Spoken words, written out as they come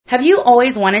Have you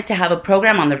always wanted to have a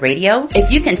program on the radio? If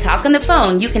you can talk on the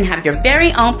phone, you can have your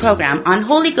very own program on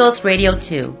Holy Ghost Radio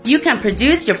too. You can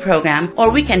produce your program,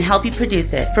 or we can help you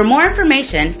produce it. For more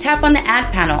information, tap on the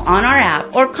ad panel on our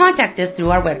app or contact us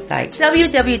through our website,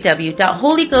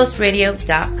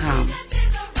 www.holyghostradio.com.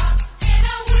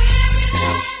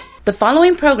 The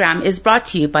following program is brought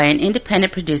to you by an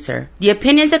independent producer. The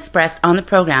opinions expressed on the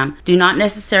program do not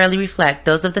necessarily reflect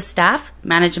those of the staff,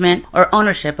 management, or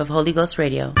ownership of Holy Ghost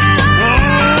Radio.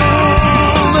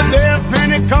 Oh, the day of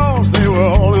Pentecost, they were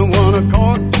all in one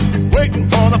accord, waiting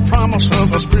for the promise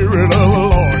of the Spirit of the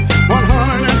Lord.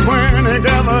 120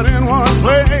 gathered in one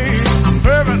place,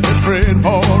 fervently prayed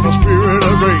for the Spirit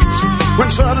of grace. When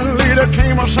suddenly there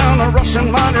came a sound of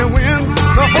rushing mighty wind,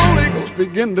 the Holy Ghost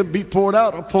began to be poured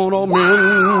out upon all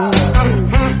men.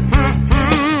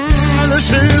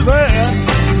 This is that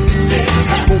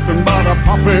spoken by the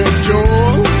prophet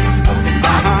Joel.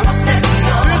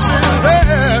 This is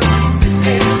that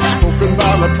spoken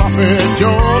by the prophet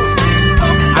Joel.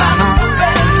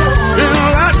 In the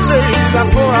last days I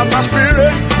pour out my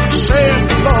Spirit, saith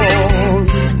the Lord.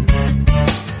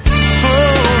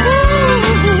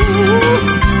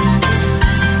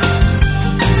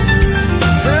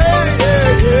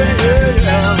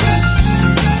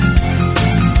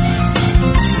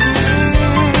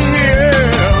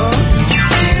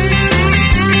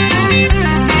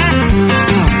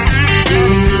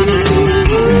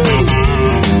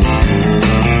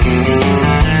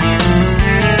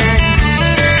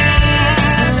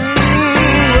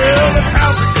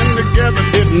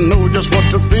 Didn't know just what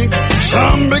to think.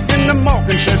 Some began to mock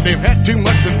and said they've had too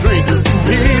much to drink.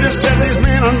 Peter said these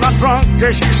men are not drunk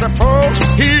as you suppose.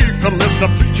 Here comes the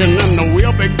preaching and the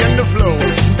wheel began to flow.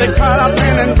 They cried out,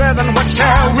 men and brethren, what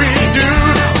shall we do?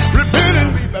 Repent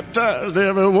and be baptized,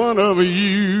 every one of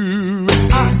you.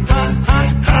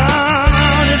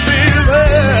 This is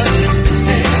that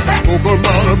spoke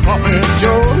about the prophet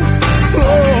Joel.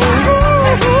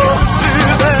 This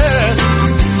is that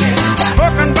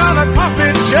spoken by the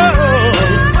prophet Joel.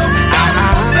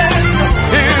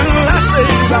 In the last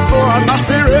days I pour out my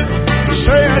Spirit,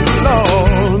 saith the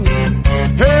Lord.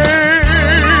 Hey,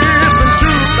 it's been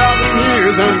 2,000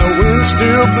 years and the wind's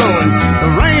still blowing, the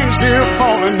rain's still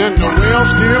falling and the well's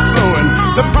still flowing.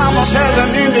 The promise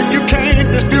hasn't ended, you can't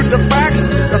dispute the facts.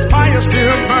 The fire's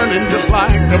still burning just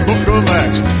like the book of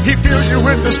Acts. He fills you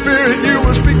with the Spirit, you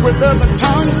will speak with other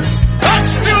tongues.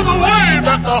 That's still the way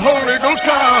that the Holy Ghost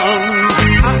comes.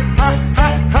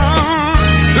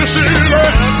 This is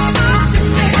it,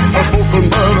 spoken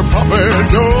by the prophet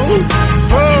Joel.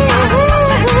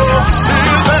 This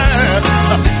is it,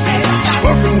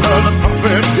 spoken by the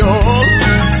prophet Joel.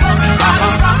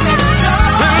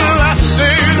 In the last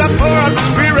days I pour out the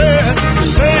Spirit,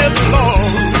 saith the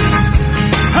Lord.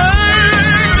 Hey,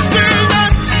 this is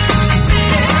it,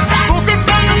 spoken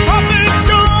by the prophet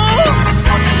Joel.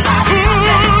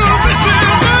 This is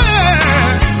it,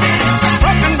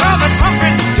 spoken by the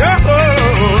prophet Joel.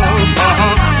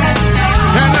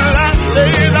 In the last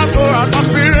days I pour out my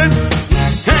Spirit.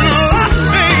 In the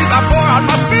last days I pour out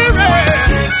my Spirit.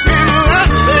 In the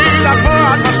last days I pour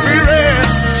out my Spirit,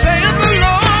 saith the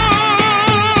Lord.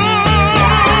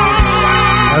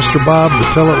 Pastor Bob, the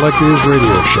Tell It Like It Is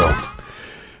radio show.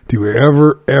 Do you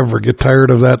ever get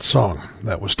tired of that song?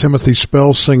 That was Timothy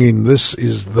Spell singing This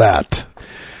Is That.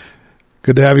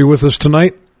 Good to have you with us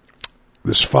tonight.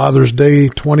 This Father's Day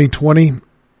 2020.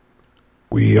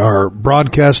 We are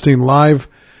broadcasting live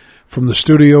from the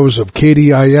studios of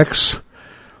KDIX,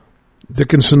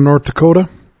 Dickinson, North Dakota.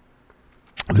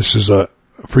 This is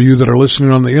for you that are listening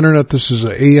on the internet, this is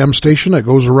an AM station that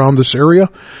goes around this area,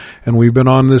 and we've been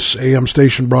on this AM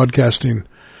station broadcasting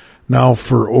now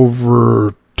for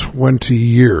over 20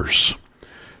 years.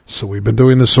 So we've been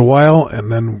doing this a while,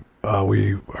 and then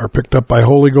we are picked up by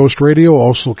Holy Ghost Radio,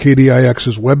 also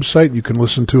KDIX's website. You can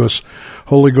listen to us,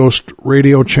 Holy Ghost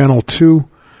Radio Channel 2,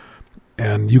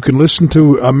 and you can listen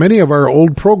to many of our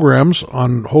old programs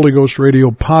on Holy Ghost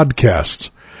Radio podcasts.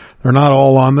 They're not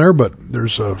all on there, but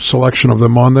there's a selection of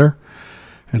them on there,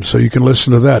 and so you can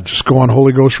listen to that. Just go on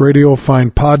Holy Ghost Radio,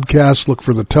 find podcasts, look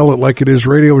for the Tell It Like It Is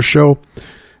radio show,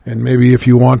 and maybe if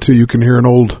you want to, you can hear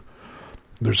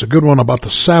there's a good one about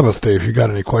the Sabbath day if you got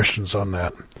any questions on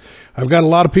that. I've got a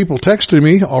lot of people texting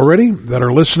me already that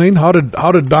are listening. How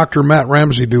did Dr. Matt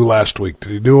Ramsey do last week?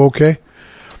 Did he do okay?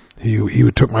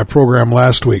 He took my program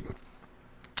last week.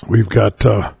 We've got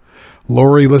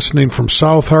Lori listening from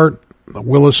South Hart, the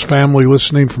Willis family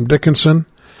listening from Dickinson.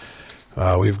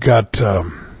 We've got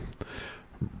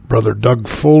Brother Doug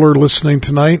Fuller listening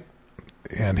tonight,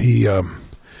 and he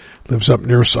lives up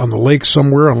near on the lake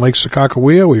somewhere on Lake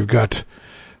Sakakawea. We've got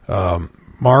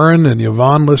Marin and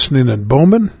Yvonne listening in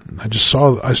Bowman. I just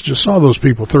saw those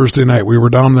people Thursday night. We were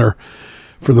down there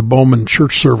for the Bowman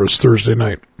church service Thursday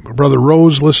night. Brother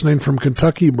Rose listening from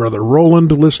Kentucky. Brother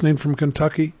Roland listening from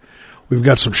Kentucky. We've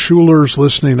got some Schulers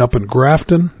listening up in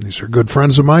Grafton. These are good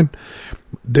friends of mine.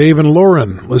 Dave and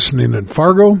Lauren listening in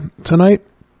Fargo tonight.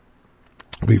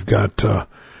 We've got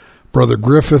Brother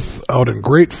Griffith out in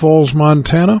Great Falls,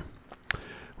 Montana.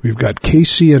 We've got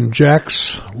Casey and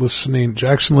Jackson listening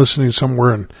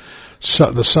somewhere in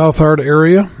the Southard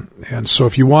area. And so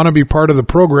if you want to be part of the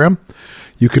program,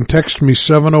 you can text me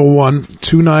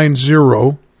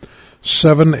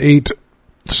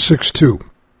 701-290-7862.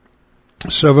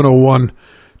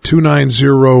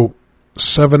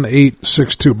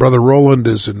 701-290-7862. Brother Roland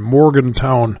is in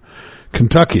Morgantown,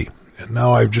 Kentucky. And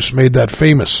now I've just made that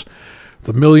famous.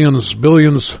 The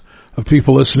billions of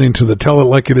people listening to the Tell It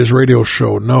Like It Is radio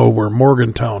show know where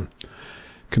Morgantown,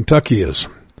 Kentucky is.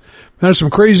 There's some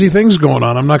crazy things going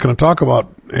on. I'm not going to talk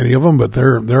about any of them, but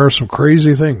there are some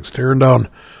crazy things. Tearing down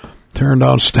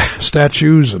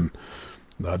statues and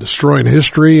destroying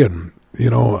history. And,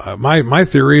 my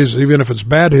theory is even if it's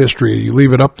bad history, you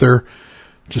leave it up there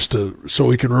just so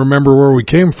we can remember where we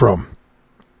came from.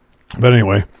 But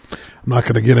anyway, I'm not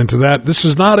going to get into that. This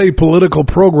is not a political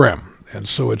program. And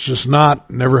so it's just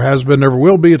not, never has been, never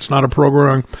will be. It's not a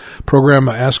program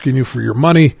asking you for your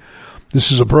money.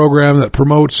 This is a program that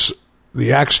promotes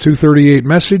the Acts 2:38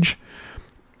 message.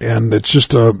 And it's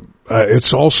just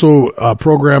it's also a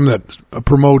program that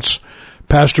promotes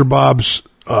Pastor Bob's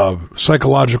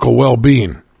psychological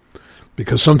well-being.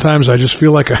 Because sometimes I just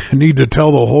feel like I need to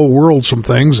tell the whole world some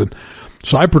things. And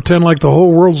so I pretend like the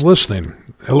whole world's listening.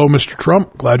 Hello, Mr.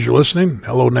 Trump. Glad you're listening.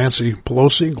 Hello, Nancy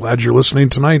Pelosi. Glad you're listening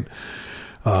tonight.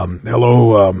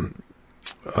 Hello,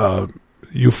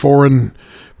 you foreign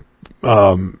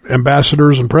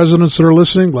ambassadors and presidents that are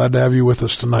listening. Glad to have you with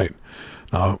us tonight.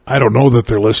 I don't know that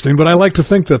they're listening, but I like to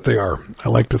think that they are. I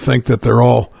like to think that they're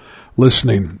all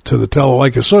listening to the Tell It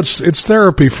Like It. So it's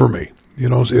therapy for me.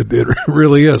 It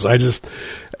really is. I just,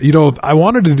 I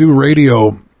wanted to do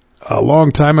radio a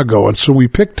long time ago, and so we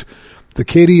picked the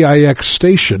KDIX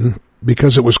station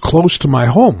because it was close to my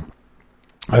home.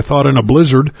 I thought in a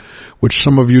blizzard, which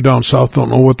some of you down south don't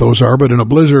know what those are, but in a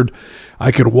blizzard,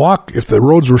 I could walk, if the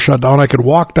roads were shut down, I could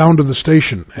walk down to the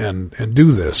station and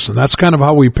do this. And that's kind of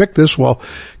how we picked this. Well,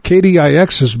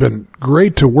 KDIX has been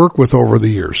great to work with over the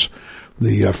years.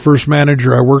 The first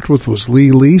manager I worked with was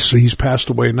Lee, so he's passed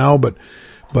away now, but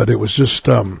it was just,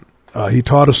 he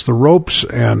taught us the ropes,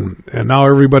 and now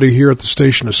everybody here at the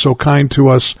station is so kind to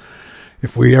us.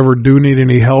 If we ever do need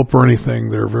any help or anything,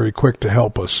 they're very quick to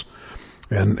help us.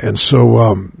 And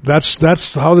so,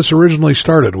 that's how this originally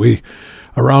started.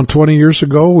 Around 20 years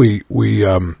ago, we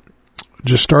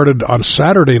just started on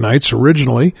Saturday nights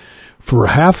originally for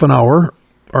half an hour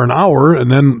or an hour,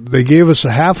 and then they gave us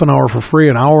a half an hour for free,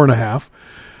 an hour and a half.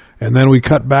 And then we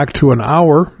cut back to an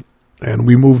hour and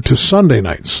we moved to Sunday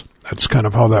nights. That's kind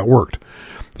of how that worked.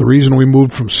 The reason we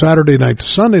moved from Saturday night to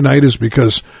Sunday night is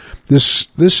because this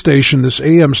station, this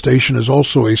AM station, is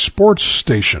also a sports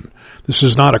station. This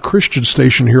is not a Christian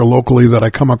station here locally that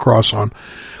I come across on.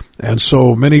 And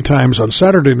so many times on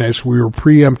Saturday nights, we were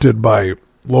preempted by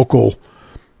local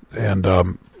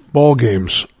and ball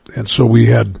games. And so we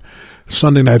had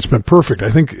Sunday night's been perfect. I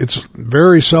think it's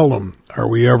very seldom are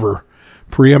we ever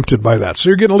preempted by that. So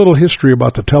you're getting a little history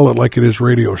about the Tell It Like It Is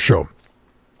radio show.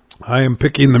 I am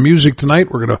picking the music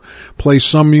tonight. We're going to play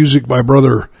some music by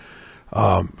Brother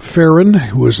Farron,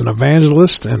 who is an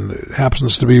evangelist and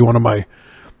happens to be one of my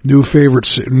newer favorite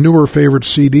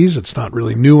CDs. It's not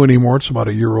really new anymore. It's about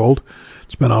a year old.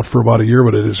 It's been out for about a year,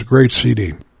 but it is a great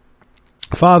CD.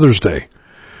 Father's Day.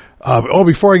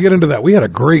 Before I get into that, we had a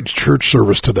great church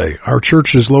service today. Our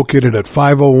church is located at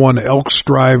 501 Elks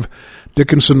Drive,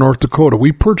 Dickinson, North Dakota.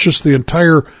 We purchased the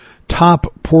entire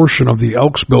top portion of the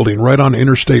Elks building right on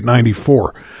Interstate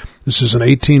 94. This is an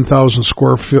 18,000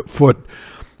 square foot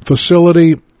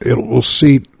facility. It will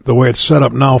seat, the way it's set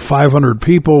up now, 500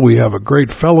 people. We have a great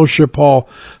fellowship hall,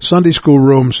 Sunday school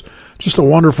rooms, just a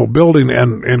wonderful building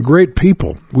and great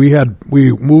people.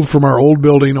 We moved from our old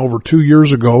building over 2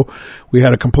 years ago. We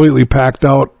had it completely packed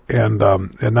out and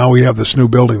now we have this new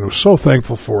building. We're so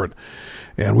thankful for it.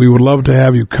 And we would love to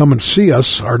have you come and see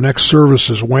us. Our next service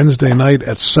is Wednesday night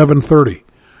at 7:30.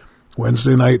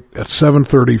 Wednesday night at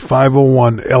 7:30,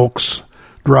 501 Elks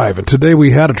Drive. And today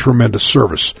we had a tremendous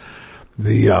service.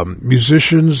 The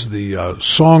musicians, the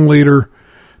song leader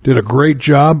did a great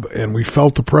job, and we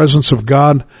felt the presence of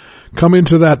God come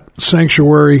into that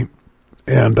sanctuary,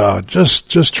 and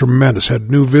just tremendous. Had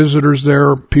new visitors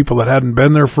there, people that hadn't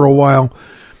been there for a while,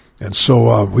 And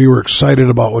so we were excited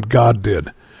about what God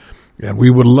did. And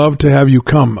we would love to have you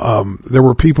come. There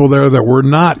were people there that were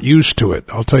not used to it,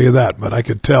 I'll tell you that, but I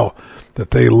could tell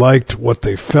that they liked what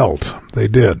they felt. They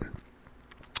did.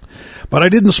 But I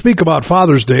didn't speak about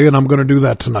Father's Day, and I'm going to do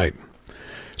that tonight.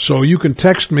 So you can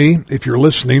text me if you're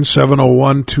listening,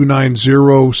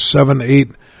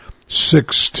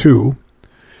 701-290-7862.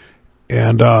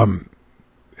 And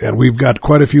we've got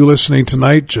quite a few listening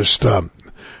tonight.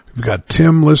 We've got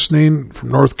Tim listening from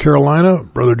North Carolina,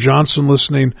 Brother Johnson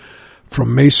listening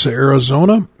from Mesa,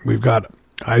 Arizona. We've got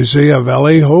Isaiah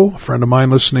Vallejo, a friend of mine,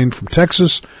 listening from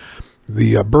Texas.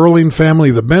 The Burling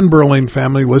family, the Ben Burling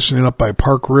family, listening up by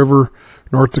Park River,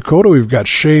 North Dakota. We've got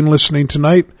Shane listening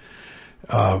tonight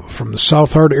from the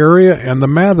South Hart area, and the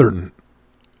Mathern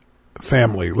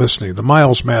family listening, the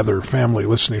Miles Mather family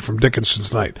listening from Dickinson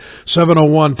tonight.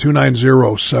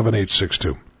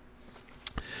 701-290-7862.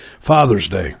 Father's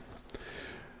Day.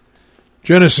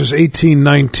 Genesis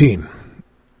 18:19.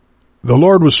 The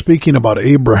Lord was speaking about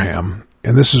Abraham,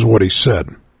 and this is what he said.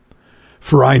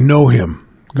 For I know him,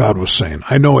 God was saying,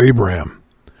 I know Abraham,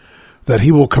 that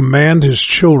he will command his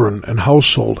children and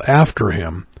household after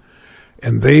him,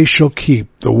 and they shall keep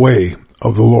the way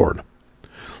of the Lord.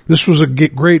 This was a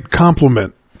great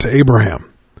compliment to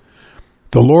Abraham.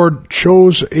 The Lord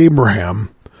chose Abraham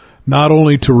not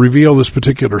only to reveal this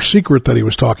particular secret that he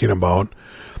was talking about,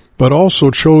 but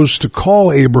also chose to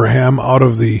call Abraham out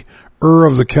of the Ur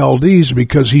of the Chaldees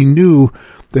because he knew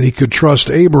that he could trust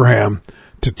Abraham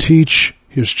to teach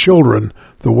his children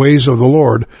the ways of the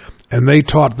Lord, and they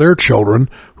taught their children,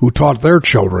 who taught their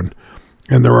children.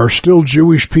 And there are still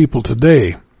Jewish people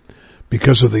today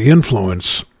because of the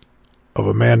influence of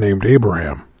a man named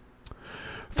Abraham.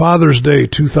 Father's Day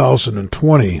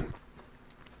 2020,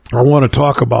 I want to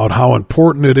talk about how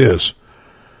important it is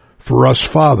for us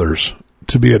fathers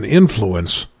to be an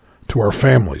influence to our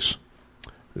families.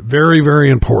 Very, very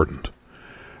important.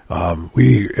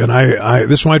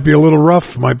 This might be a little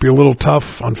rough, might be a little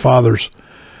tough on fathers,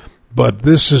 but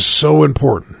this is so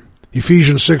important.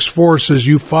 Ephesians 6:4 says,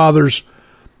 you fathers,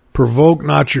 provoke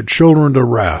not your children to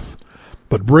wrath,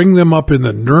 but bring them up in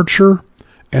the nurture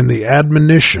and the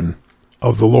admonition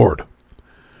of the Lord.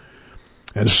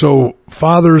 And so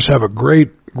fathers have a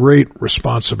great, great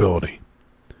responsibility.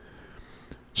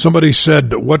 Somebody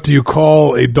said, what do you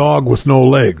call a dog with no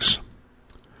legs?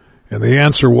 And the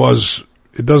answer was,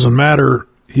 it doesn't matter,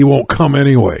 he won't come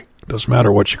anyway. It doesn't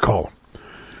matter what you call him.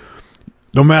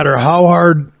 No matter how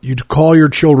hard you call your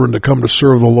children to come to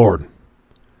serve the Lord,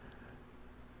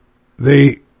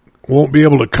 they won't be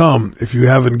able to come if you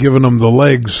haven't given them the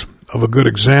legs of a good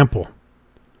example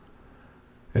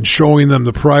and showing them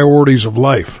the priorities of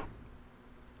life.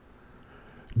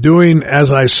 Doing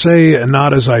as I say and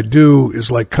not as I do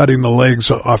is like cutting the legs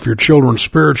off your children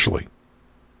spiritually.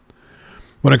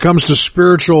 When it comes to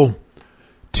spiritual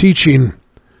teaching,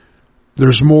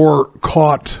 there's more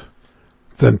caught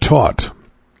than taught.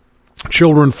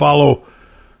 Children follow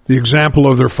the example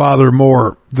of their father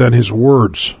more than his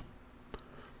words.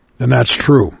 And that's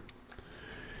true.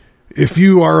 If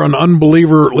you are an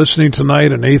unbeliever listening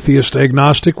tonight, an atheist,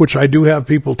 agnostic, which I do have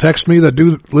people text me that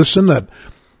do listen, that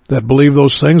believe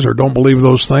those things or don't believe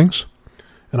those things.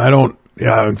 And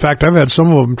in fact, I've had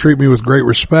some of them treat me with great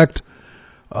respect.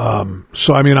 I'm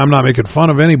not making fun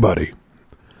of anybody.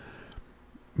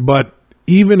 But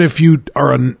even if you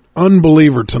are an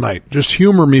unbeliever tonight, just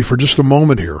humor me for just a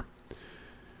moment here.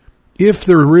 If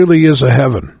there really is a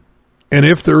heaven, and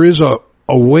if there is a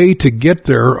way to get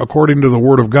there according to the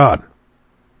Word of God,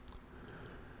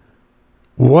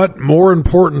 what more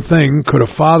important thing could a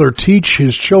father teach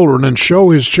his children and show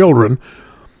his children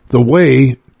the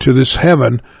way to this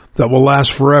heaven that will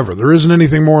last forever? There isn't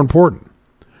anything more important.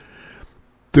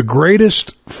 The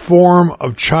greatest form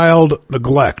of child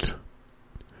neglect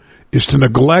is to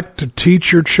neglect to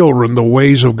teach your children the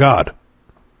ways of God.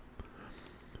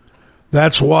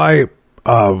 That's why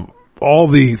all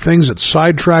the things that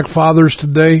sidetrack fathers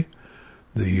today,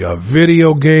 the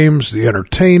video games, the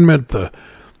entertainment, the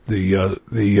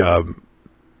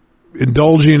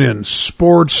indulging in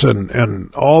sports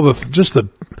and all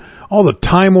the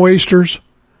time wasters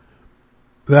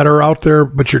that are out there,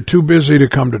 but you're too busy to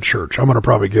come to church. I'm going to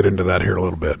probably get into that here a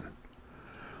little bit.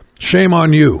 Shame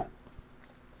on you.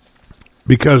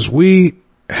 Because we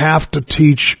have to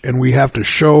teach and we have to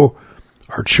show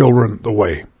our children the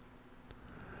way.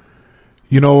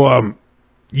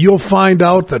 You'll find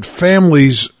out that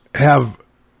families have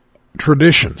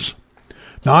traditions.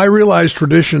 Now, I realize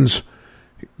traditions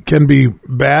can be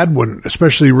bad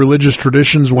especially religious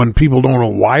traditions, when people don't know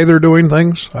why they're doing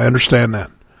things. I understand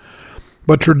that.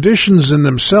 But traditions in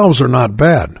themselves are not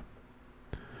bad.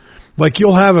 Like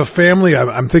you'll have a family,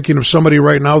 I'm thinking of somebody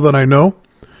right now that I know,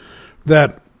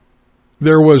 that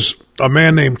there was a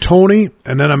man named Tony,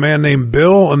 and then a man named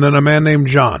Bill, and then a man named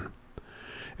John.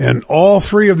 And all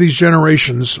three of these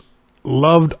generations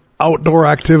loved outdoor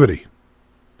activity.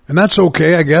 And that's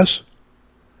okay, I guess.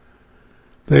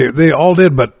 They all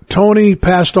did, but Tony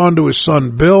passed on to his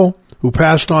son Bill, who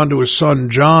passed on to his son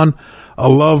John, a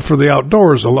love for the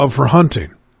outdoors, a love for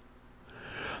hunting.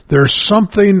 There's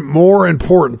something more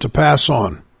important to pass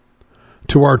on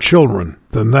to our children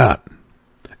than that.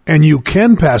 And you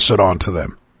can pass it on to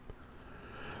them.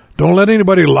 Don't let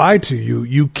anybody lie to you.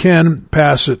 You can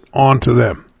pass it on to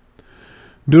them.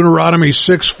 Deuteronomy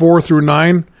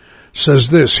 6:4-9 says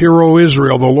this, Hear, O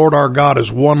Israel, the Lord our God is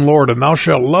one Lord, and thou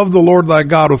shalt love the Lord thy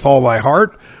God with all thy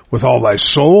heart, with all thy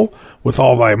soul, with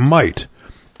all thy might.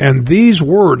 And these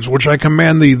words which I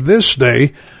command thee this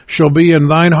day shall be in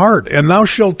thine heart, and thou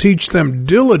shalt teach them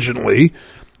diligently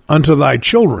unto thy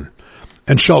children,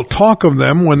 and shalt talk of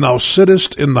them when thou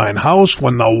sittest in thine house,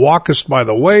 when thou walkest by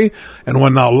the way, and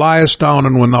when thou liest down,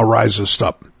 and when thou risest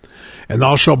up. And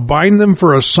thou shalt bind them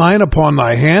for a sign upon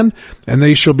thy hand, and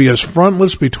they shall be as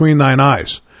frontlets between thine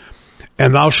eyes.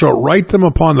 And thou shalt write them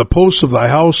upon the posts of thy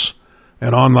house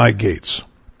and on thy gates.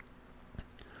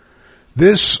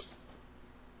 This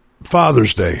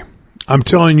Father's Day, I'm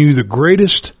telling you, the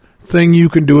greatest thing you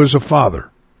can do as a father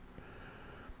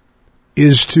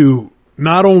is to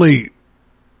not only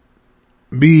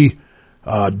be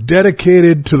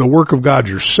dedicated to the work of God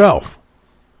yourself,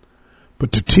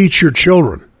 but to teach your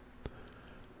children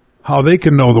how they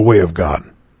can know the way of God.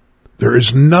 There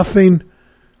is nothing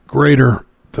greater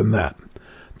than that.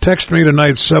 Text me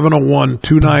tonight,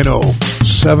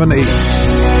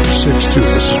 701-290-7862.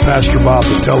 This is Pastor Bob,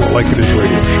 the Tell It Like It Is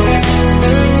radio show.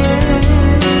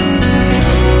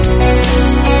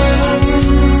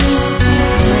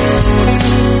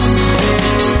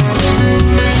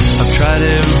 I've tried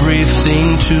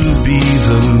everything to be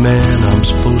the man I'm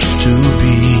supposed to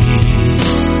be.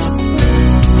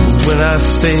 When I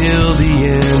fail, the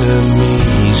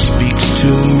enemy speaks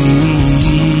to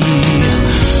me,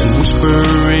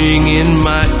 whispering in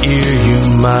my ear, you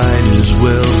might as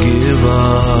well give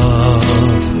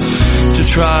up. To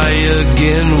try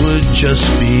again would just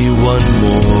be one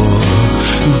more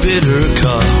bitter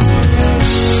cup.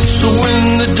 So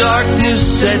when the darkness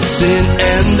sets in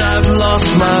and I've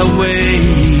lost my way,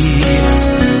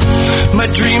 my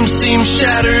dreams seem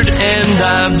shattered and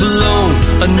I've blown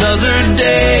another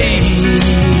day.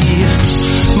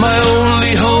 My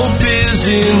only hope is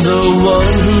in the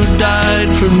one who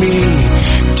died for me.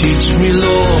 Teach me,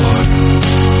 Lord,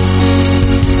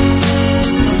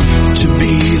 to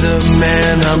be the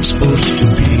man I'm supposed to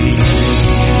be.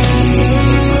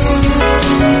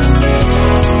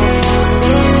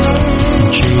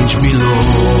 Change me, Lord.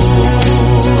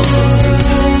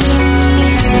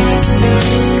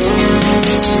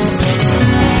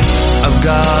 I've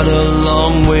got a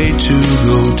long way to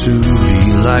go to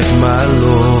be like my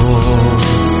Lord.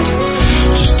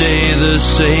 To stay the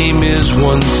same is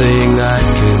one thing I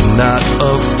cannot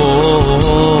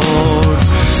afford.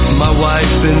 My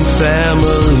wife and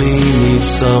family need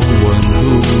someone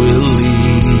who will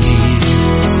lead.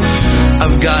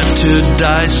 I've got to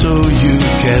die so you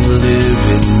can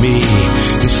live in me,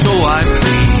 and so I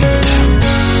plead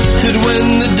that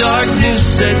when the darkness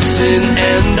sets in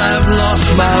and I've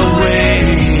lost my way,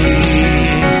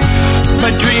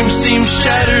 my dreams seem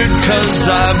shattered 'cause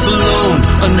I've blown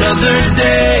another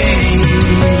day.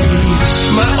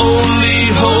 My only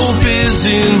hope is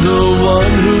in the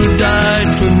one who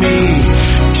died for me.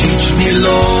 Teach me,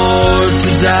 Lord,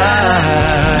 to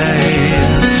die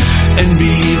and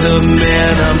be the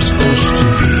man I'm supposed to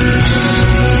be.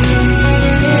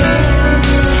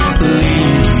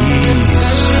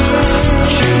 Please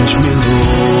change me,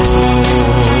 Lord.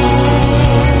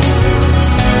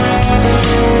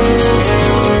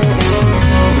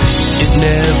 It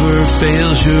never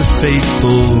fails, you're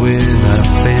faithful when I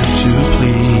fail to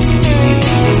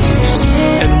please.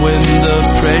 And when the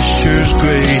pressure's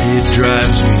great, it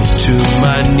drives me to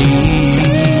my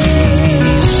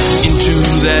knees. Into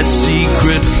that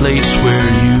secret place where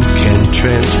you can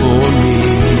transform me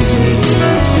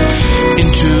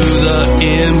into the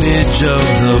image of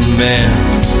the man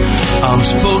I'm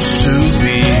supposed to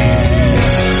be.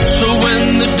 So when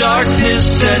the darkness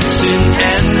sets in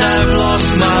and I've lost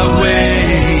my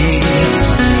way,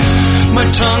 my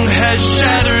tongue has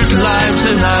shattered lives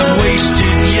and I've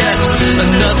wasted yet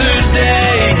another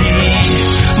day.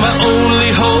 My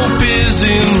only hope is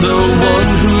in the one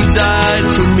who died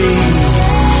for me.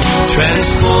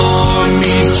 Transform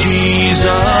me,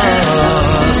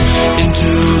 Jesus,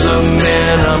 into the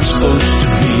man I'm supposed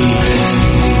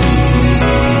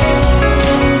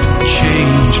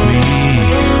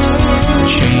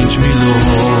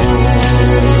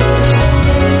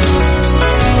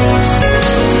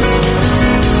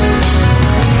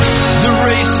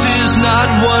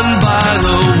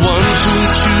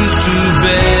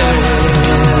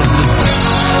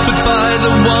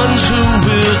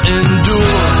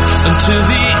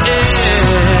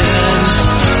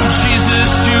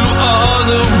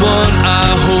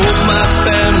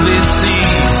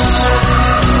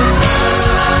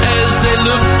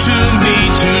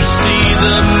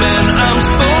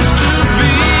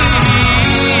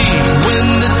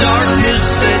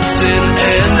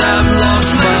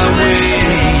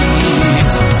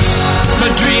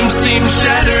seem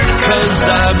shattered 'cause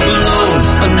I've blown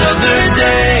another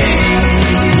day.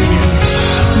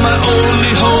 My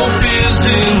only hope is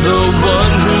in the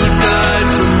one who died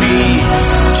for me.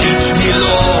 Teach me,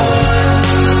 Lord,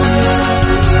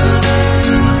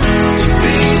 to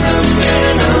be the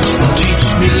man of God. Teach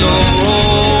me,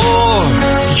 Lord,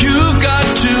 you've got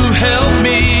to help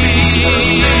me.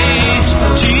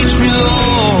 Teach me,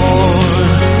 Lord,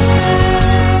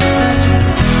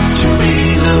 to be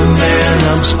the man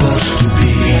I'm supposed to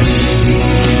be.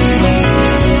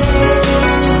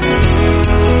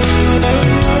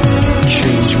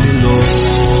 Change me, Lord.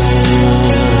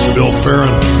 It's Bill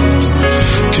Farron.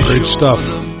 Great stuff.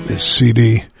 His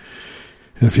CD.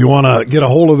 And if you want to get a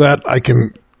hold of that, I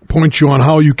can point you on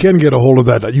how you can get a hold of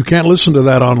that. You can't listen to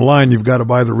that online. You've got to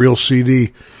buy the real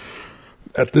CD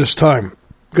at this time.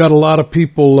 Got a lot of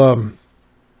people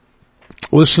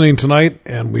listening tonight,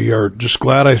 and we are just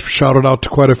glad. I shouted out to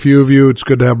quite a few of you. It's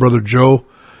good to have Brother Joe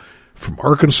from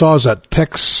Arkansas. Is that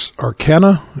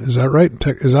Texarkana? Is that right?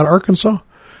 Is that Arkansas?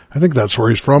 I think that's where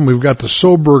he's from. We've got the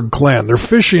Soberg clan. They're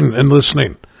fishing and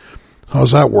listening.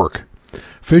 How's that work?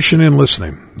 Fishing and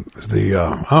listening.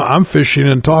 I'm fishing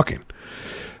and talking.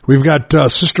 We've got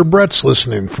Sister Brett's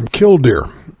listening from Killdeer,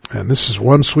 and this is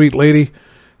one sweet lady,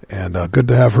 and good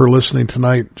to have her listening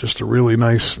tonight. Just a really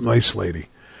nice lady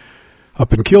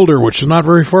up in Killdeer, which is not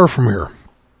very far from here.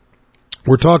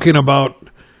 We're talking about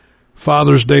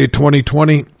Father's Day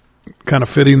 2020. Kind of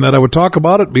fitting that I would talk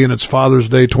about it, being it's Father's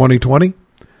Day 2020.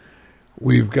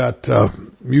 We've got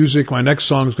music. My next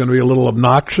song is going to be a little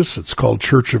obnoxious. It's called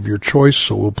Church of Your Choice,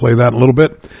 so we'll play that in a little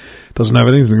bit. It doesn't have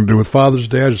anything to do with Father's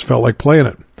Day. I just felt like playing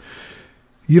it.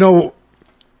 You know,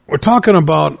 we're talking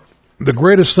about the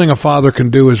greatest thing a father can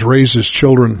do is raise his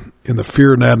children in the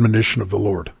fear and admonition of the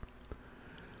Lord.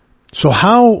 So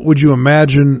how would you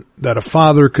imagine that a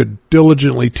father could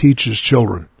diligently teach his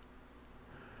children?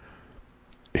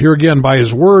 Here again, by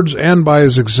his words and by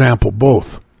his example,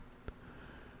 both.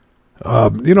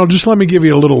 Just let me give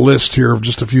you a little list here of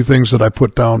just a few things that I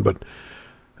put down. But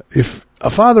if a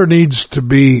father needs to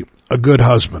be a good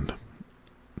husband,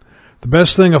 the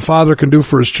best thing a father can do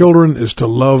for his children is to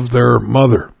love their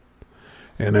mother.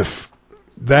 And if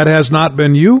that has not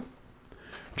been you,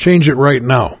 change it right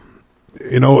now.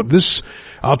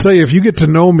 I'll tell you, if you get to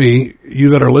know me, you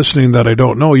that are listening that I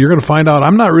don't know, you're going to find out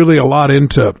I'm not really a lot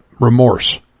into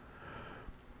remorse.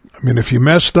 I mean, if you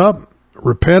messed up,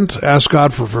 repent, ask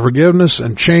God for forgiveness,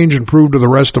 and change and prove to the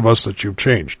rest of us that you've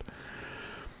changed.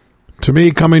 To me,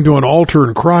 coming to an altar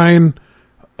and crying,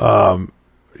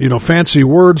 fancy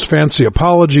words, fancy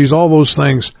apologies, all those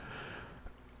things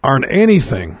aren't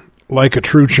anything like a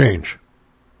true change.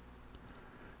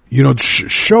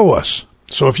 Show us.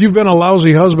 So if you've been a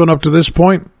lousy husband up to this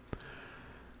point,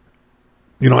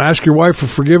 ask your wife for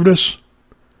forgiveness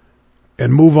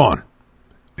and move on.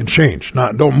 And change.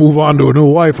 Don't move on to a new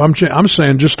wife. I'm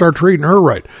saying just start treating her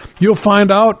right. You'll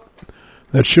find out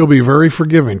that she'll be very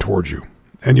forgiving towards you.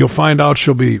 And you'll find out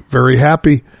she'll be very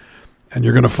happy. And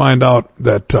you're going to find out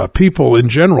that people in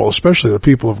general, especially the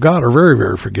people of God, are very,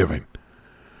 very forgiving.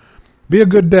 Be a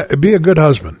good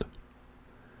husband.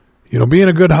 Being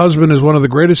a good husband is one of the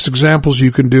greatest examples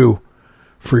you can do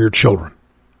for your children.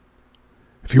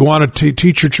 If you want to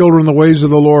teach your children the ways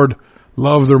of the Lord,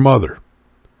 love their mother.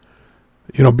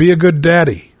 Be a good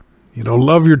daddy.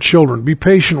 Love your children. Be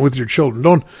patient with your children.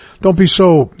 Don't be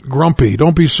so grumpy.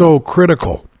 Don't be so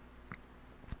critical.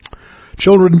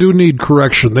 Children do need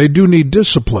correction. They do need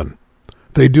discipline.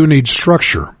 They do need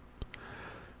structure.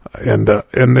 And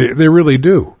they really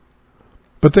do.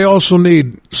 But they also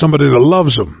need somebody that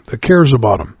loves them, that cares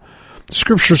about them.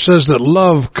 Scripture says that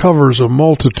love covers a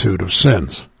multitude of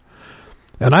sins.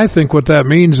 And I think what that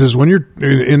means is when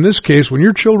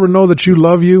your children know that you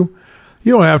love you,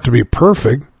 you don't have to be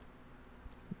perfect.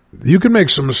 You can make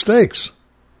some mistakes.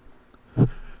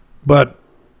 But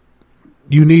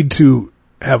you need to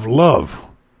have love.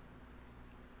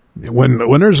 When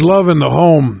there's love in the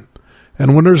home,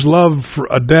 and when there's love for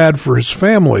a dad for his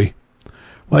family,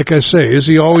 like I say, is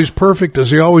he always perfect? Does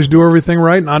he always do everything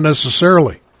right? Not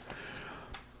necessarily.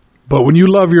 But when you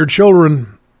love your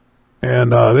children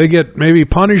and they get maybe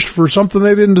punished for something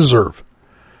they didn't deserve,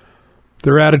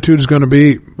 their attitude is going to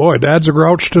be, boy, Dad's a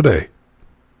grouch today.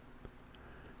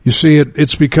 You see,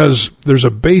 it's because there's a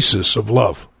basis of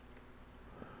love.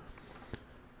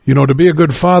 To be a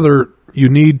good father, you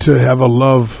need to have a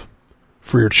love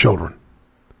for your children.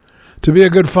 To be a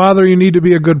good father, you need to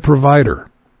be a good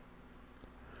provider.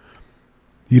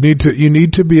 You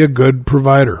need to be a good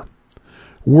provider.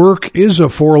 Work is a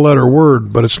 4-letter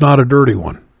word, but it's not a dirty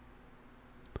one.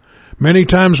 Many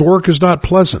times work is not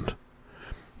pleasant.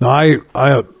 Now,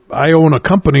 I own a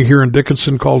company here in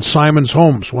Dickinson called Simon's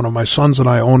Homes. One of my sons and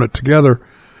I own it together.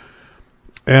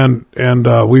 And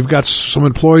we've got some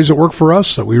employees that work for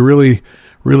us that we really,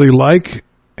 really like.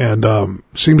 And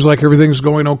seems like everything's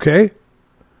going okay.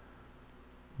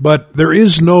 But there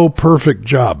is no perfect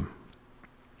job.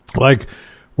 Like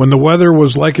when the weather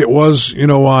was like it was,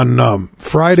 on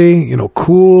Friday,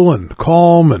 cool and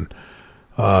calm, and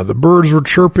the birds were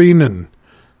chirping and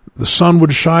the sun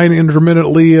would shine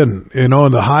intermittently, and, and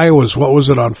the high was, what was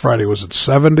it on Friday? Was it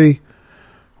 70?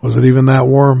 Was it even that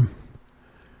warm?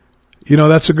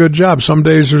 That's a good job. Some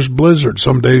days there's blizzard.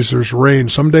 Some days there's rain.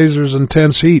 Some days there's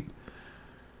intense heat.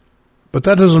 But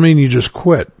that doesn't mean you just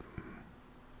quit.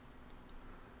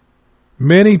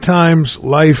 Many times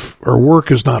life or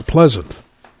work is not pleasant.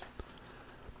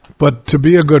 But to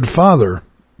be a good father,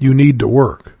 you need to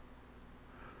work.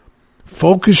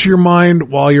 Focus your mind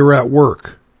while you're at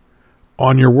work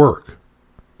on your work.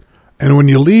 And when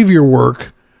you leave your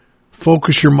work,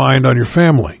 focus your mind on your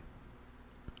family.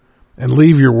 And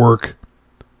leave your work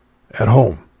at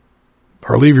home.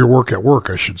 Or leave your work at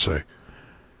work, I should say.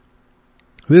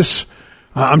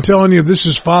 I'm telling you, this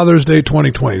is Father's Day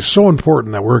 2020. It's so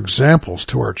important that we're examples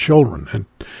to our children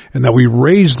and that we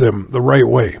raise them the right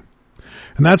way.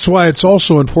 And that's why it's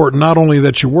also important not only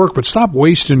that you work, but stop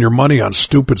wasting your money on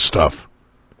stupid stuff.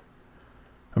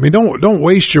 I mean, don't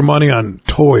waste your money on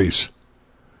toys.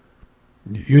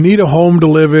 You need a home to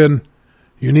live in.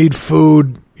 You need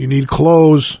food. You need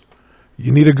clothes.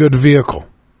 You need a good vehicle.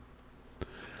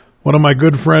 One of my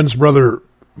good friends, Brother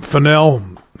Fennell,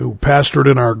 who pastored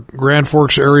in our Grand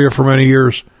Forks area for many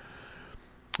years,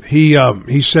 he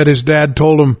said his dad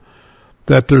told him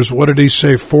that there's, what did he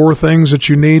say, 4 things that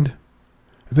you need?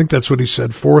 I think that's what he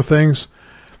said, 4 things.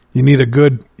 You need a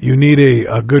good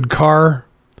car.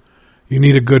 You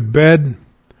need a good bed.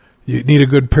 You need a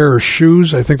good pair of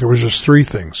shoes. I think there was just 3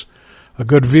 things. A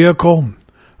good vehicle,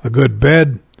 a good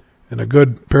bed, and a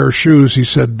good pair of shoes, he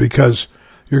said, because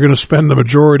you're going to spend the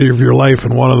majority of your life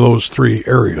in one of those 3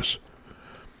 areas.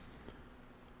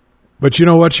 But you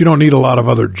know what? You don't need a lot of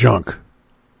other junk.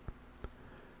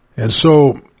 And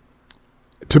so,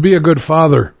 to be a good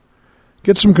father,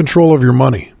 get some control of your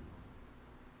money.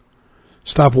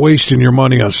 Stop wasting your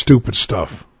money on stupid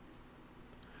stuff.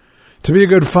 To be a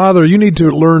good father, you need to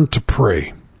learn to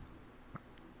pray.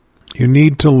 You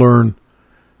need to learn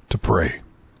to pray.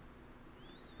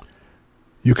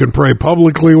 You can pray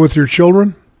publicly with your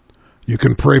children. You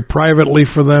can pray privately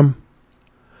for them.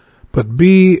 But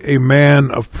be a man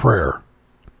of prayer.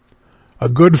 A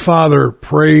good father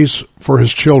prays for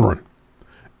his children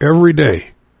every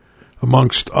day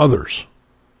amongst others.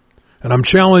 And I'm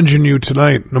challenging you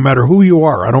tonight, no matter who you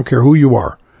are, I don't care who you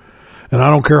are, and I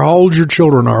don't care how old your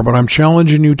children are, but I'm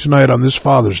challenging you tonight on this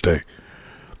Father's Day.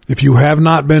 If you have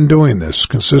not been doing this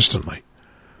consistently,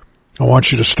 I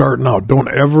want you to start now. Don't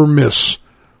ever miss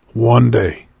one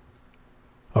day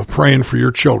of praying for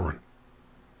your children.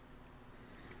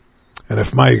 And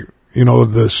if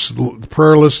this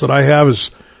prayer list that I have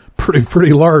is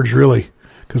pretty large, really,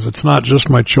 because it's not just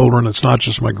my children, it's not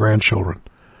just my grandchildren.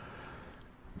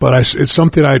 But it's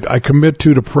something I commit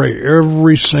to pray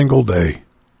every single day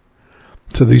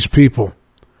to these people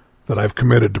that I've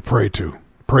committed to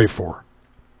pray for.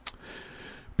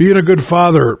 Being a good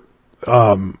father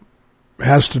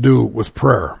has to do with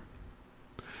prayer.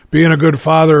 Being a good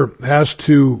father has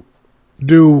to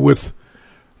do with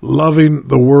loving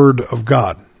the Word of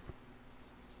God.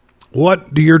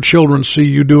 What do your children see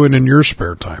you doing in your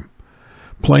spare time?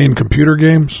 Playing computer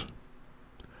games?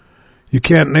 You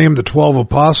can't name the 12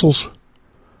 apostles,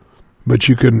 but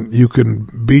you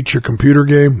can beat your computer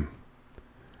game.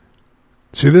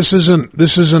 See, this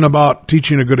isn't about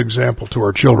teaching a good example to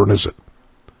our children, is it?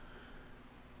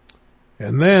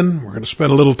 And then we're going to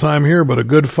spend a little time here, but a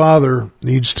good father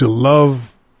needs to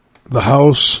love the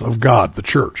house of God, the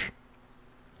church.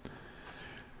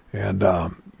 And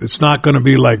it's not going to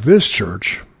be like this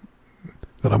church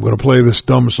that I'm going to play this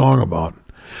dumb song about.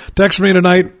 Text me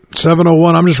tonight,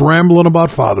 701. I'm just rambling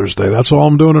about Father's Day. That's all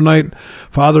I'm doing tonight.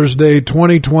 Father's Day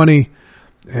 2020.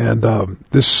 And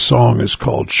this song is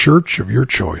called Church of Your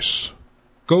Choice.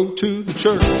 Go to the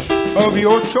church of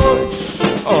your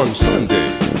choice on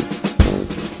Sunday.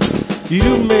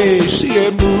 You may see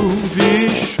a movie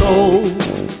show.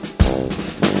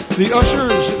 The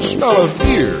ushers smell of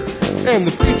beer, and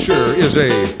the preacher is a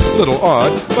little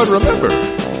odd. But remember,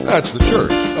 that's the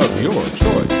church of your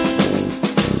choice.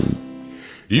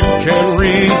 You can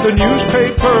read the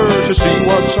newspaper to see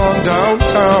what's on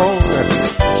downtown.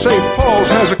 St. Paul's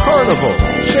has a carnival.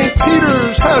 St.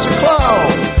 Peter's has a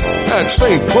clown. At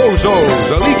St.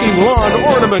 Bozo's, a leaking lawn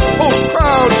ornament pulls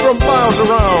crowds from miles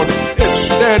around.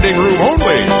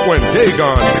 faith when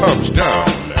Dagon comes down.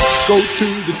 Go to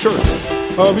the church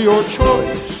of your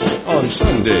choice on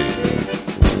Sunday.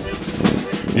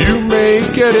 You may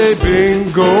get a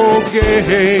bingo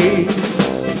game.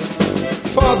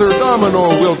 Father Domino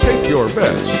will take your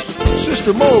bets.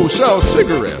 Sister Mo sells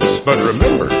cigarettes. But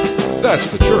remember, that's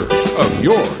the church of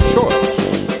your choice.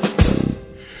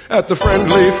 At the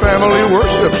Friendly Family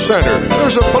Worship Center,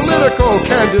 there's a political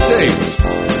candidate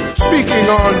speaking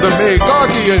on the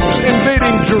Magogians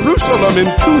invading Jerusalem in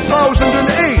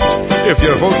 2008. If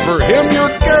you vote for him,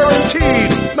 you're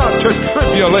guaranteed not to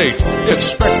tribulate. It's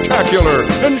spectacular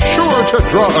and sure to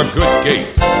draw a good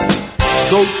gate.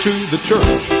 Go to the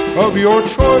church of your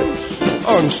choice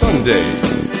on Sunday.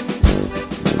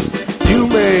 You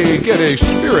may get a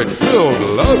spirit-filled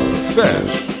love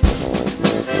fest.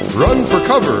 Run for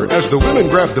cover as the women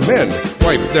grab the men,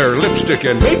 wipe their lipstick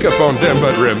and makeup on them,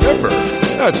 but remember,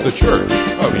 that's the church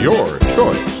of your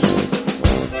choice.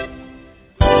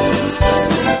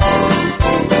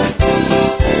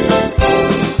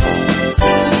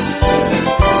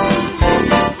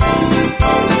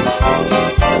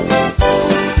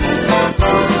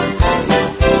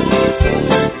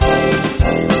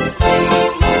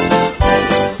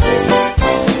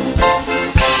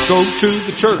 Go to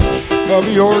the church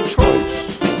of your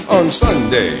choice on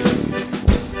Sunday.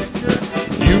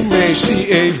 You may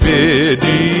see a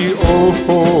video.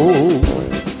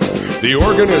 The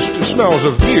organist smells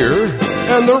of beer,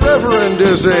 and the reverend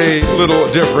is a little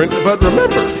different, but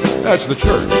remember, that's the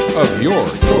church of your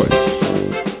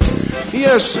choice.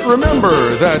 Yes, remember,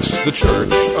 that's the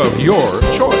church of your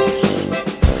choice.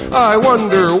 I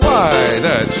wonder why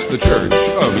that's the church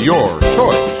of your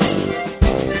choice.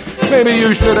 Maybe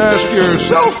you should ask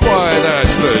yourself why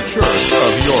that's the church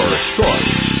of your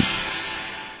choice.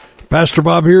 Pastor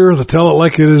Bob here, the Tell It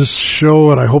Like It Is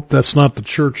show, and I hope that's not the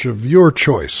church of your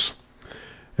choice.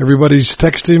 Everybody's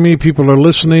texting me. People are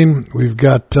listening. We've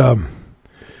got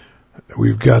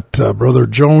Brother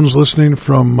Jones listening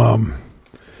from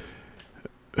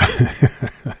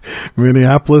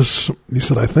Minneapolis. He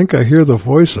said, I think I hear the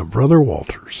voice of Brother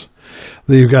Walters.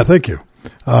 Thank you.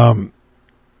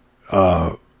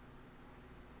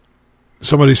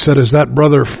 Somebody said, is that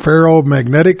Brother Pharaoh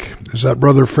Magnetic? Is that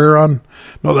Brother Pharaon?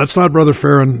 No, that's not Brother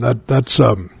Pharaon. That's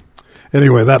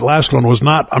anyway, that last one was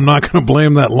not. I'm not going to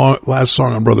blame that last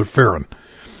song on Brother Pharaon.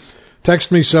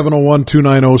 Text me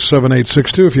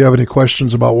 701-290-7862 if you have any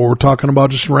questions about what we're talking about.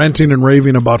 Just ranting and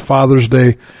raving about Father's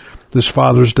Day, this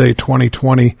Father's Day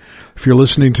 2020. If you're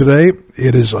listening today,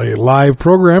 it is a live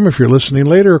program. If you're listening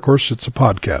later, of course, it's a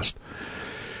podcast.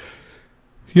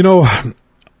 You know,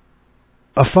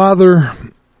 a father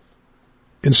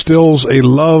instills a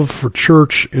love for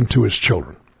church into his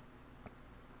children.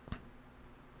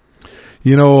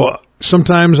 You know,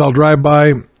 sometimes I'll drive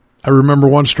by. I remember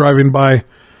once driving by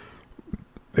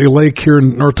a lake here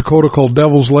in North Dakota called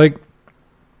Devil's Lake.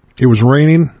 It was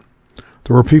raining.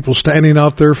 There were people standing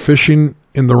out there fishing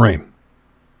in the rain.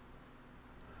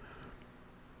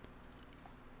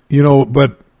 You know,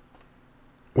 but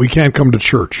we can't come to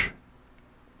church.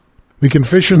 We can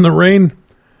fish in the rain,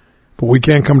 but we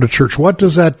can't come to church. What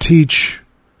does that teach?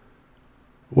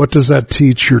 What does that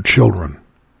teach your children?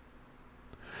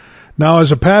 Now,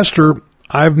 as a pastor,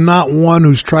 I'm not one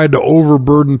who's tried to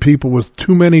overburden people with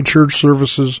too many church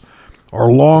services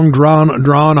or long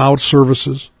drawn out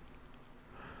services.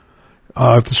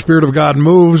 If the Spirit of God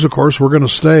moves, of course, we're going to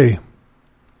stay.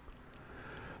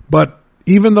 But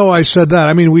even though I said that,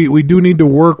 I mean, we do need to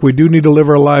work. We do need to live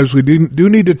our lives. We do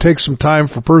need to take some time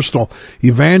for personal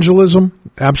evangelism.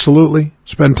 Absolutely.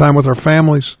 Spend time with our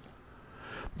families.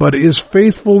 But is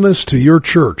faithfulness to your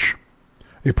church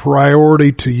a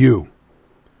priority to you?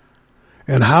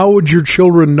 And how would your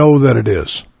children know that it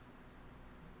is?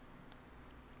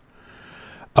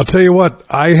 I'll tell you what,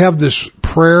 I have this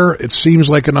prayer. It seems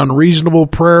like an unreasonable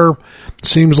prayer. It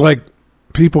seems like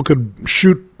people could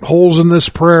shoot holes in this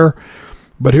prayer.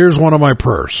 But here's one of my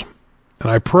prayers.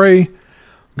 And I pray,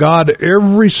 God,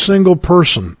 every single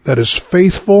person that is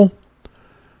faithful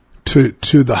to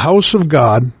the house of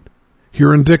God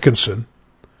here in Dickinson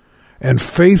and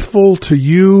faithful to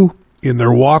you in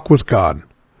their walk with God,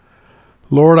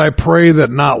 Lord, I pray that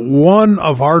not one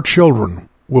of our children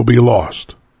will be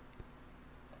lost.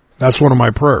 That's one of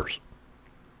my prayers.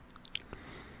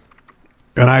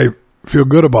 And I feel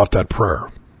good about that prayer.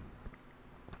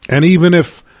 And even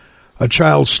if a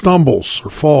child stumbles or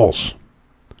falls,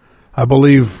 I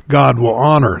believe God will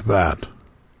honor that.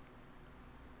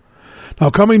 Now,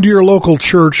 coming to your local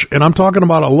church, and I'm talking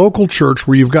about a local church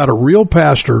where you've got a real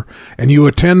pastor and you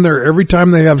attend there every time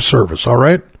they have service, all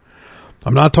right?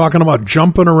 I'm not talking about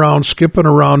jumping around, skipping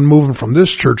around, moving from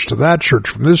this church to that church,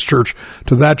 from this church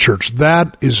to that church.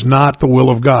 That is not the will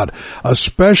of God,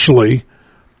 especially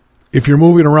if you're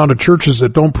moving around to churches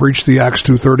that don't preach the Acts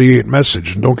 2:38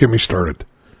 message. And don't get me started.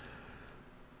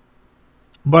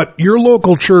 But your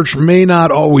local church may not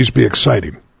always be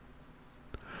exciting.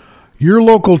 Your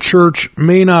local church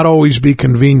may not always be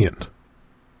convenient.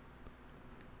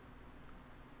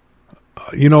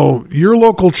 Your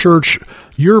local church,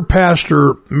 your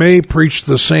pastor may preach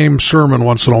the same sermon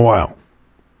once in a while.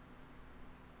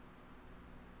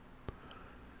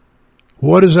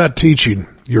 What is that teaching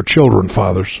your children,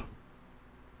 fathers?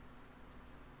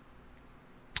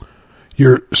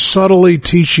 You're subtly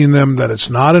teaching them that it's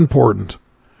not important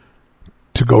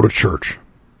to go to church.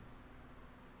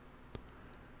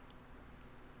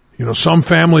 Some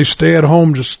families stay at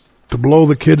home just to blow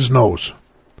the kid's nose.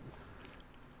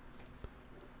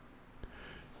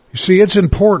 You see, it's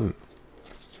important.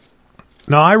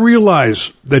 Now, I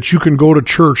realize that you can go to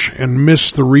church and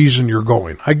miss the reason you're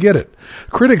going. I get it.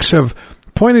 Critics have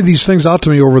pointed these things out to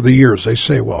me over the years. They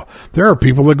say, well, there are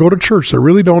people that go to church that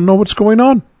really don't know what's going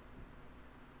on.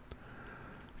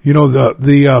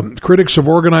 The critics of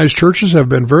organized churches have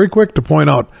been very quick to point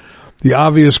out the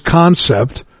obvious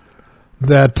concept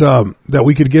that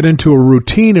we could get into a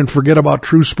routine and forget about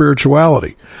true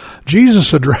spirituality.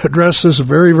 Jesus addressed this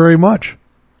very, very much.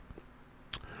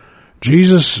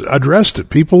 Jesus addressed it.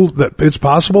 It's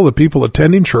possible that people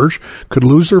attending church could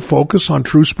lose their focus on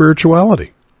true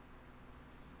spirituality.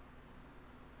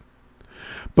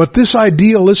 But this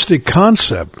idealistic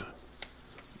concept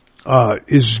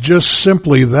is just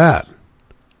simply that.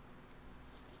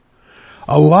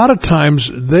 A lot of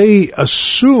times they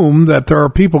assume that there are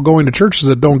people going to churches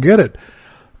that don't get it,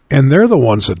 and they're the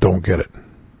ones that don't get it.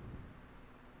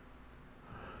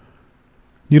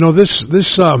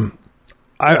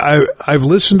 I've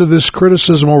listened to this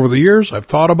criticism over the years. I've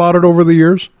thought about it over the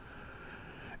years.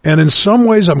 And in some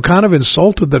ways, I'm kind of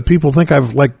insulted that people think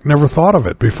I've never thought of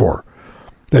it before.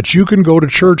 That you can go to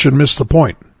church and miss the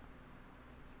point.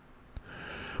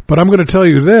 But I'm going to tell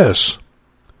you this,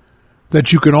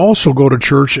 that you can also go to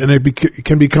church and it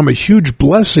can become a huge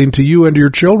blessing to you and to your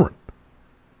children.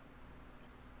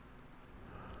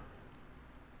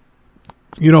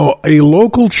 A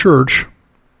local church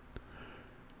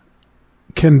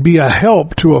can be a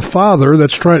help to a father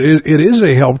it is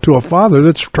a help to a father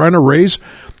that's trying to raise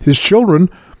his children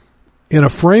in a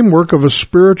framework of a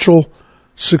spiritual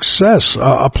success,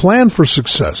 a plan for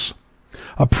success,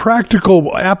 a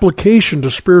practical application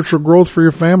to spiritual growth for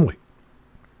your family.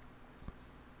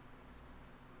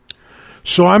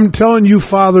 So I'm telling you,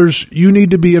 fathers, you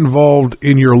need to be involved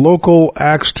in your local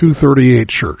Acts 2:38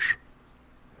 church.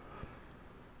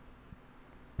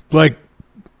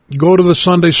 Go to the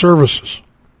Sunday services.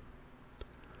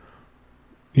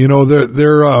 Be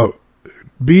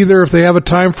there if they have a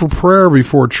time for prayer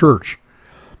before church.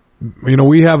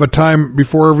 We have a time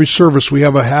before every service. We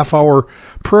have a half-hour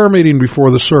prayer meeting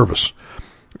before the service.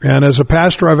 And as a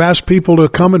pastor, I've asked people to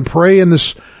come and pray in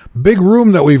this big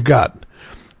room that we've got.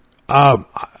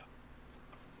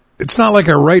 It's not like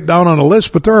I write down on a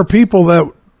list, but there are people that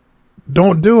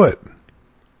don't do it.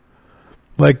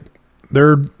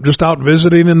 They're just out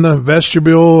visiting in the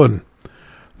vestibule, and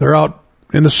they're out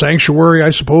in the sanctuary, I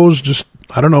suppose.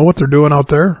 I don't know what they're doing out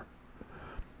there.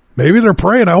 Maybe they're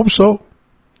praying. I hope so.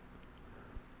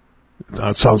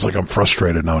 It sounds like I'm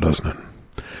frustrated now, doesn't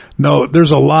it? No,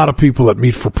 there's a lot of people that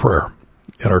meet for prayer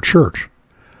at our church.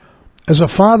 As a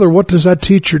father, what does that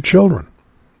teach your children?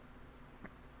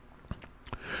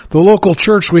 The local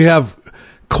church, we have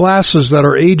classes that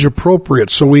are age appropriate.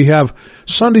 So we have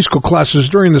Sunday school classes.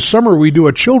 During the summer, we do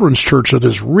a children's church that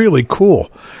is really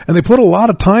cool. And they put a lot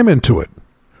of time into it.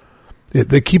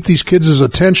 They keep these kids'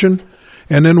 attention.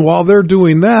 And then while they're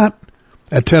doing that,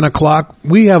 at 10 o'clock,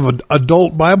 we have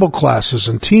adult Bible classes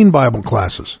and teen Bible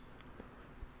classes.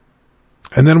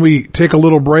 And then we take a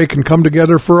little break and come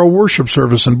together for a worship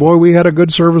service. And boy, we had a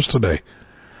good service today.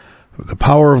 The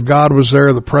power of God was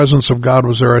there. The presence of God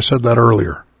was there. I said that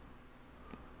earlier.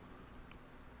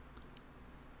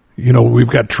 We've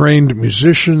got trained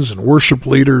musicians and worship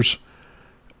leaders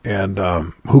and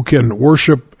who can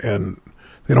worship, and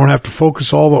they don't have to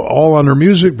focus all on their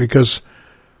music because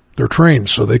they're trained,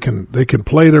 so they can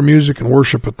play their music and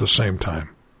worship at the same time.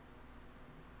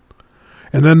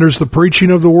 And then there's the preaching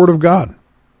of the Word of God.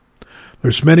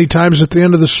 There's many times at the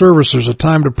end of the service, there's a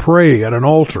time to pray at an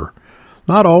altar.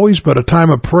 Not always, but a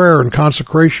time of prayer and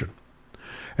consecration.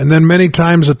 And then many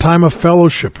times a time of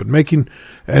fellowship and making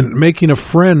of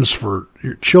friends for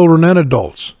your children and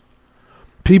adults.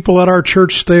 People at our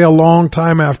church stay a long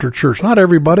time after church. Not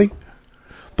everybody.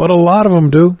 but a lot of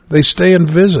them do. They stay and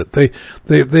visit.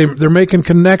 They're making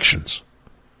connections.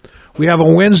 We have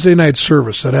a Wednesday night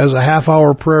service that has a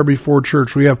half-hour prayer before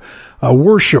church. We have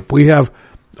worship. We have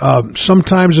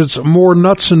sometimes it's more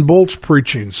nuts and bolts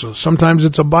preaching. So sometimes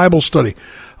it's a Bible study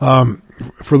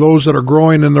for those that are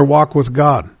growing in their walk with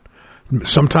God.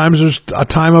 Sometimes there's a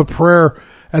time of prayer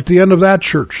at the end of that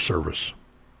church service.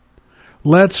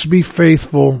 Let's be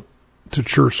faithful to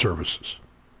church services.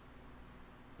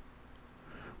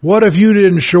 What if you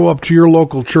didn't show up to your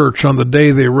local church on the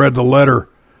day they read the letter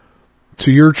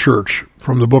to your church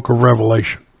from the book of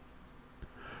Revelation?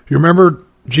 You remember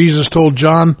Jesus told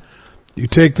John, you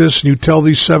take this and you tell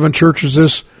these 7 churches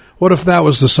this. What if that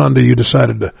was the Sunday you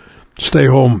decided to stay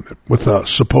home with a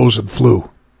supposed flu?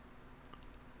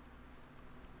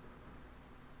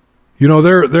 You know,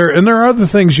 there are other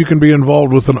things you can be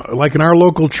involved with. Like in our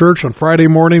local church on Friday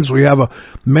mornings, we have a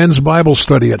men's Bible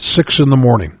study at 6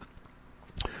 a.m.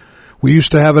 We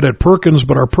used to have it at Perkins,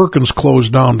 but our Perkins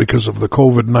closed down because of the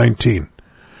COVID-19.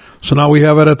 So now we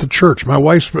have it at the church. My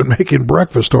wife's been making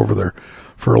breakfast over there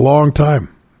for a long time.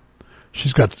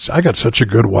 I got such a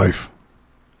good wife.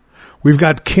 We've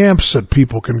got camps that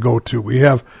people can go to. We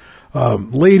have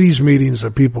ladies' meetings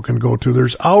that people can go to.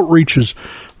 There's outreaches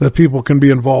that people can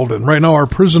be involved in. Right now, our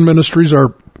prison ministries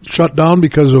are shut down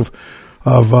because of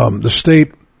the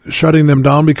state shutting them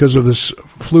down because of this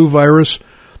flu virus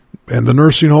and the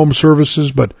nursing home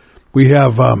services. But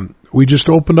we just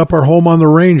opened up our home on the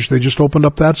range. They just opened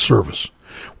up that service.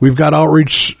 We've got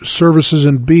outreach services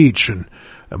in Beach and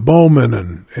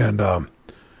Bowman and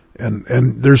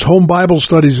there's home Bible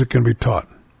studies that can be taught.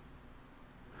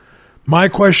 My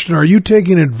question, are you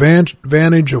taking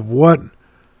advantage of what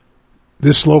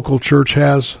this local church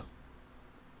has?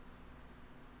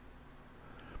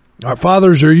 Our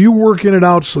fathers, are you working it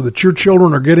out so that your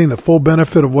children are getting the full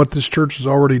benefit of what this church is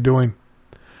already doing?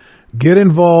 Get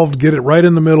involved, get it right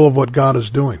in the middle of what God is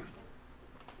doing.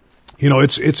 You know,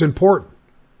 it's important.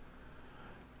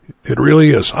 It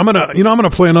really is. I'm gonna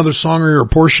play another song or a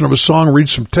portion of a song, read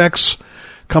some texts.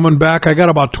 Coming back, I got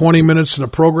about 20 minutes in the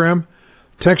program.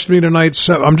 Text me tonight.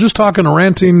 I'm just talking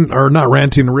ranting, or not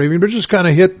ranting and raving, but just kind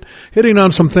of hitting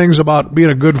on some things about being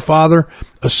a good father,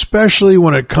 especially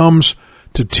when it comes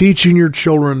to teaching your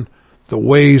children the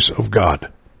ways of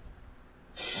God.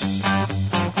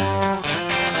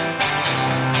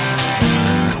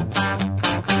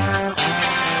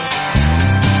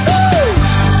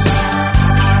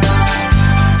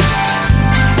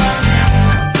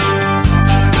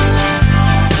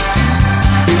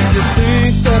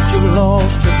 You're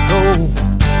lost to go.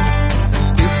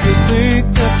 If you think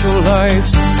that your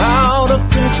life's out of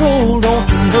control, don't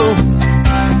you know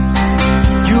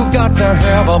you got to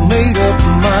have a made-up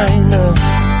mind.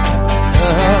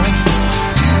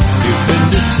 If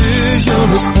indecision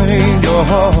has pained your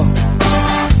heart,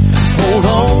 hold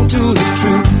on to the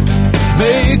truth.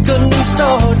 Make a new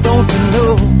start, don't you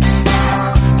know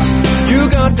you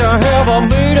got to have a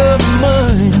made-up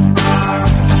mind.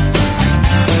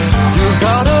 You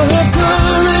gotta have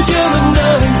courage in the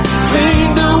night,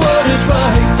 cling to what is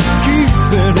right,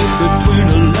 keeping it between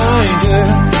the lines, yeah.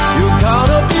 You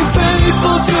gotta be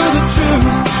faithful to the truth.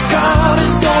 God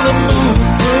is gonna move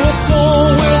through a soul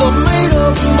with a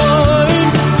made-up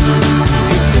mind.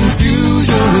 If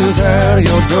confusion is at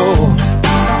your door,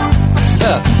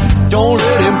 don't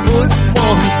let him put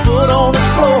one foot on the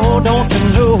floor, don't you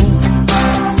know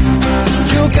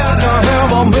you gotta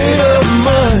have a made-up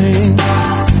mind.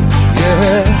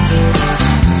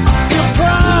 If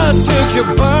pride takes you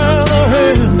by the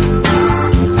hand,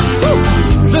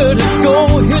 let it go,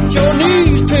 hit your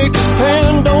knees, take a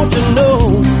stand, don't you know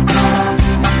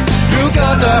you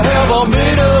got to have a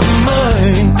made-up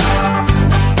mind.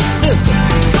 Listen,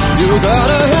 you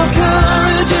gotta have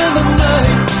courage in the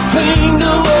night, cling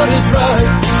to what is right,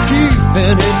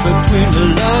 keeping it between the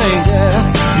lines, yeah.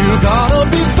 You gotta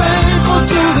be faithful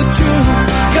to the truth.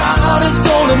 God is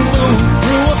gonna move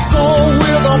through a soul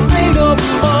with a made-up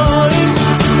mind.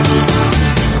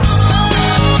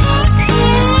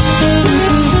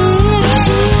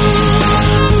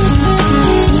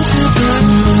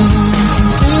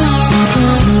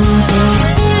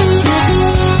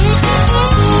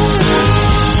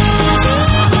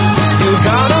 You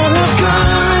gotta have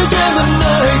courage in the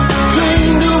night,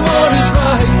 cling to what is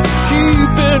right,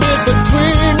 keeping it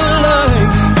between the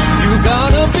lines. You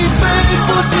gotta be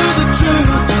faithful to the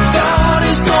truth. God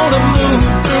is gonna move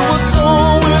through a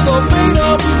soul with a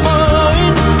made-up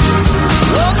mind.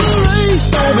 Run the race,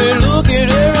 don't be looking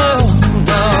around.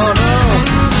 No.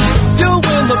 You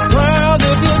win the prize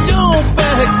if you don't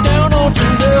back down, don't you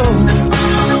know?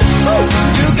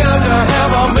 You gotta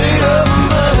have a made-up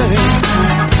mind.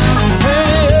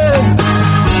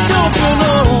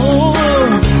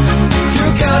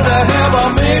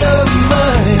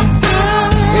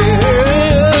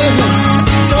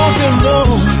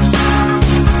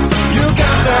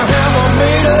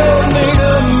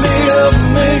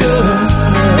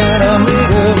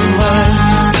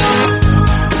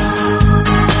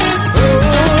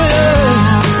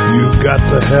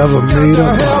 have made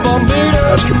up mind.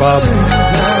 Pastor Bob,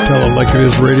 Tell It Like It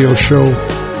Is radio show,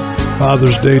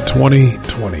 Father's Day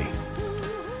 2020.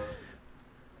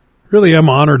 Really am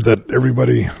honored that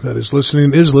everybody that is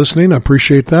listening. I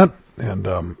appreciate that. And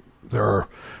there are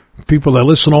people that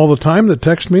listen all the time that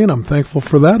text me, and I'm thankful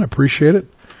for that. I appreciate it.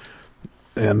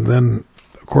 And then,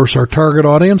 of course, our target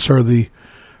audience are the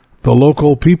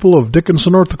local people of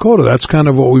Dickinson, North Dakota. That's kind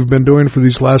of what we've been doing for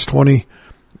these last 20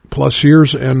 plus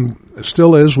years, and it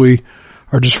still is. We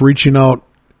are just reaching out.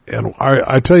 And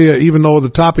I tell you, even though the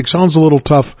topic sounds a little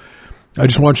tough, I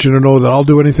just want you to know that I'll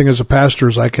do anything as a pastor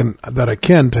as I can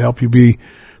to help you be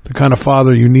the kind of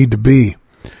father you need to be.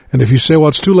 And if you say, well,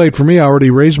 it's too late for me, I already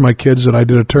raised my kids and I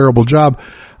did a terrible job,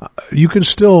 you can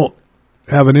still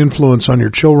have an influence on your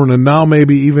children and now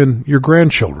maybe even your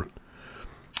grandchildren.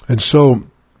 And so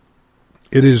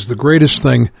it is the greatest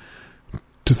thing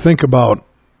to think about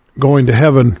going to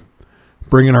heaven,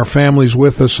 bringing our families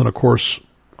with us, and of course,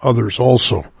 others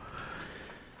also.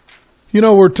 You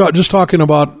know, we're just talking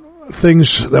about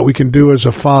things that we can do as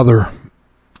a father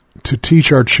to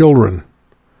teach our children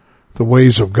the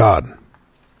ways of God.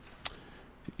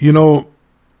 You know,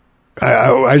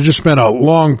 I just spent a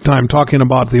long time talking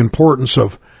about the importance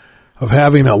of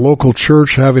having a local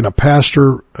church, having a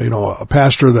pastor, a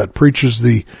pastor that preaches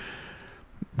the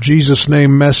Jesus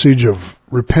name message of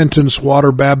repentance,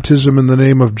 water baptism in the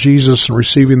name of Jesus, and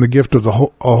receiving the gift of the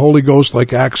Holy Ghost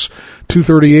like Acts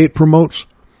 2:38 promotes.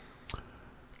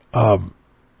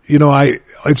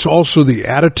 It's also the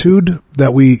attitude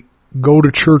that we go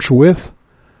to church with.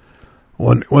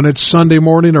 When it's Sunday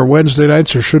morning or Wednesday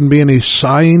nights, there shouldn't be any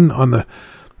sighing on the,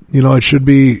 it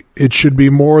should be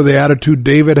more the attitude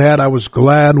David had. I was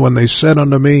glad when they said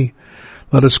unto me,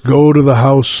 let us go to the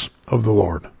house of the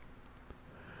Lord.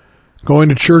 Going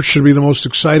to church should be the most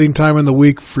exciting time in the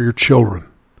week for your children.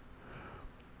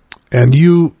 And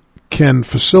you can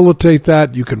facilitate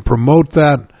that. You can promote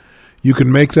that. You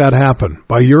can make that happen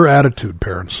by your attitude,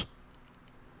 parents.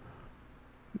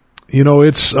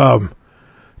 It's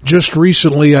just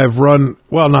recently I've run,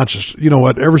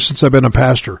 ever since I've been a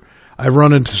pastor, I've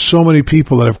run into so many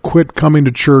people that have quit coming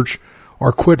to church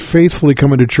or quit faithfully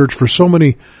coming to church for so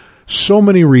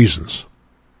many reasons.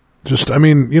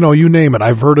 You name it.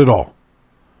 I've heard it all.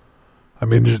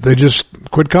 They just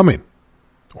quit coming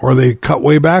or they cut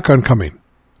way back on coming.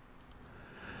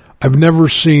 I've never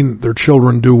seen their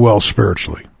children do well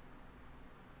spiritually.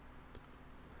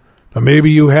 Now,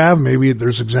 maybe you have. Maybe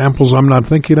there's examples I'm not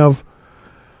thinking of.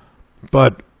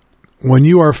 But when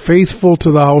you are faithful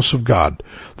to the house of God,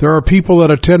 there are people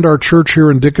that attend our church here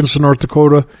in Dickinson, North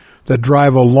Dakota, that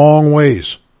drive a long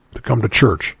ways to come to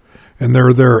church. And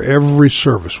they're there every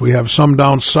service. We have some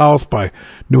down south by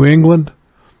New England.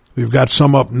 We've got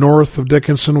some up north of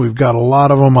Dickinson. We've got a lot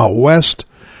of them out west.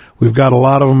 We've got a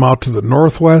lot of them out to the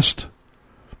northwest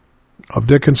of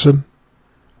Dickinson.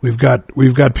 We've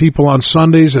got people on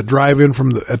Sundays that drive in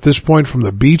from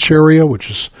the beach area,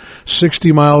 which is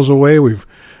 60 miles away. We've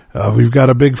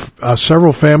got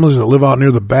several families that live out near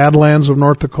the Badlands of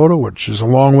North Dakota, which is a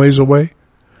long ways away.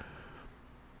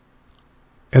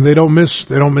 And they don't miss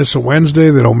a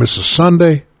Wednesday, they don't miss a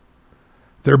Sunday.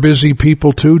 They're busy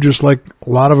people too, just like a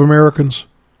lot of Americans.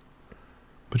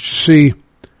 But you see,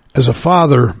 as a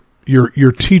father,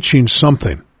 you're teaching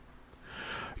something.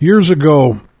 Years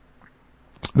ago,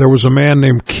 there was a man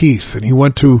named Keith, and he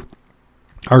went to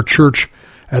our church.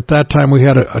 At that time, we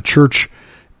had a church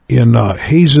in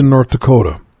Hazen, North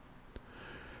Dakota.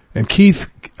 And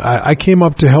Keith, I came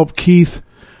up to help Keith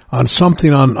on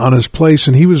something on his place,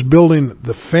 and he was building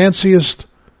the fanciest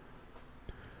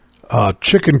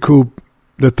chicken coop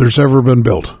that there's ever been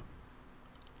built.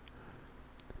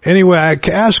 Anyway, I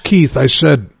asked Keith, I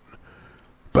said,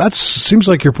 that seems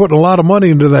like you're putting a lot of money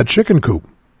into that chicken coop.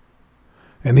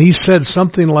 And he said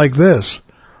something like this: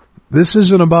 this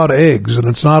isn't about eggs and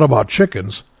it's not about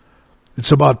chickens.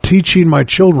 It's about teaching my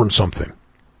children something.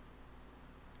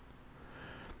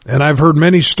 And I've heard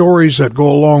many stories that go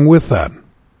along with that.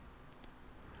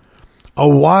 A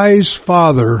wise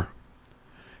father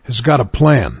has got a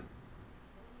plan.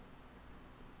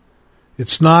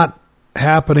 It's not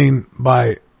happening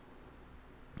by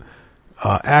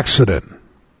accident.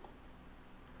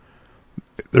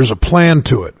 There's a plan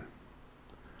to it.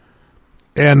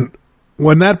 And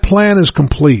when that plan is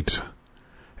complete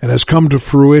and has come to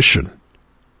fruition,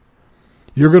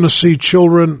 you're going to see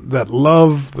children that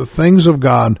love the things of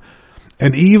God,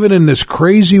 and even in this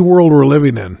crazy world we're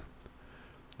living in,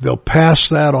 they'll pass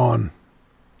that on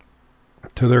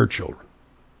to their children.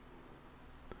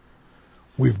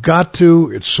 We've got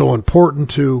to, it's so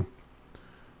important to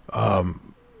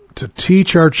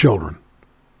teach our children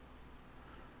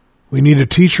We need to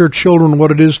teach our children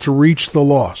what it is to reach the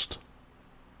lost.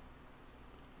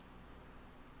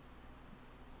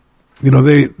 You know,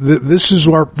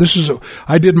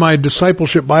 I did my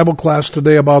discipleship Bible class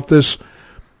today about this.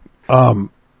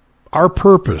 Our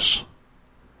purpose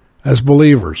as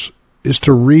believers is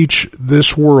to reach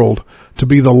this world, to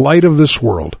be the light of this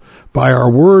world by our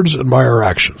words and by our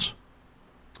actions.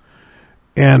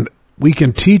 And we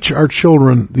can teach our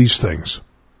children these things.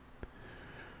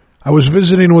 I was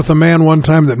visiting with a man one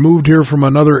time that moved here from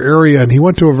another area, and he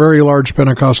went to a very large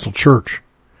Pentecostal church.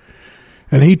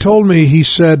 And he told me, he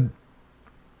said,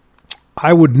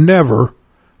 I would never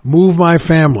move my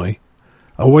family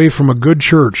away from a good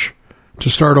church to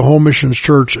start a home missions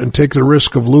church and take the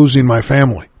risk of losing my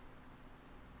family.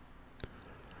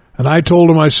 And I told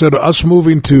him, I said, us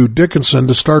moving to Dickinson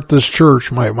to start this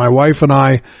church, my wife and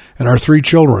I and our 3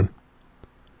 children,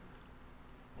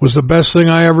 was the best thing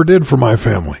I ever did for my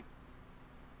family.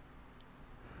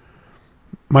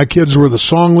 My kids were the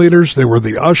song leaders, they were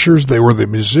the ushers, they were the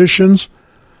musicians.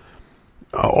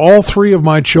 All 3 of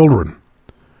my children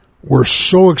were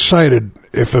so excited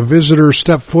if a visitor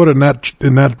stepped foot in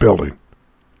that building.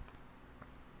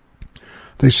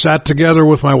 They sat together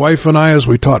with my wife and I as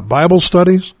we taught Bible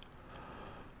studies.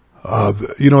 I'm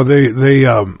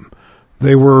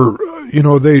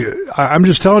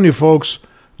just telling you folks,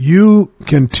 you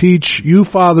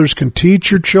fathers can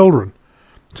teach your children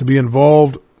to be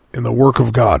involved in the work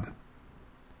of God.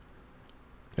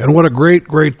 And what a great,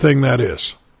 great thing that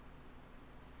is.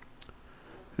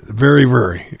 Very,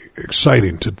 very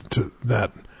exciting to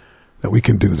that we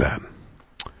can do that.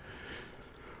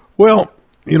 Well,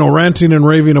 ranting and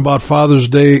raving about Father's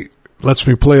Day lets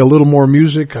me play a little more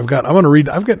music. I'm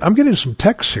getting some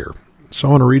texts here, so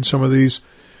I want to read some of these.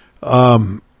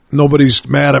 Nobody's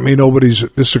mad at me. Nobody's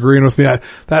disagreeing with me.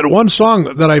 That one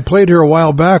song that I played here a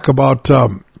while back about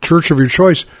Church of Your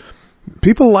Choice,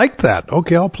 people liked that.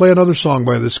 Okay, I'll play another song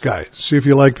by this guy. See if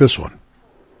you like this one.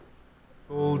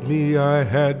 Told me I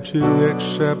had to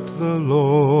accept the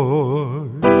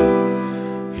Lord.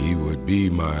 He would be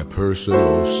my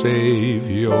personal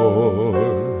Savior.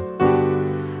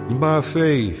 By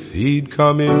faith, He'd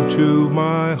come into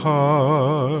my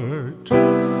heart.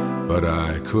 But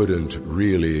I couldn't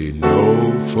really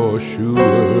know for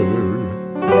sure.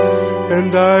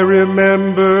 And I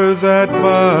remember that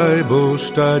Bible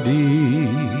study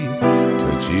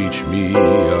to teach me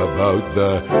about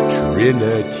the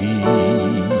Trinity.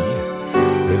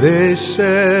 They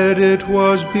said it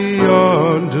was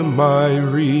beyond my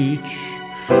reach.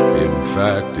 In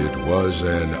fact, it was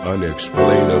an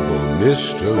unexplainable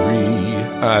mystery.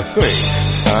 I think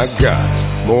I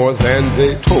got more than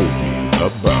they told me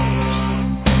about.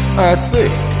 I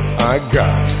think I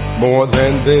got more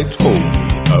than they told me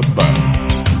about.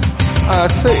 I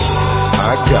think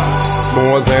I got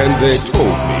more than they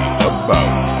told me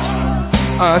about.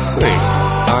 I think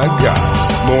I got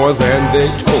more than they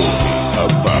told me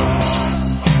about.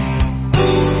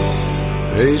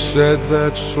 They said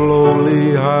that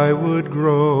slowly I would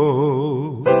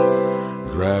grow.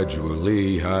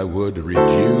 Gradually I would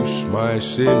reduce my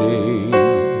sinning.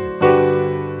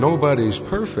 Nobody's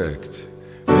perfect,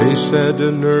 they said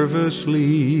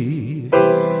nervously.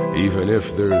 Even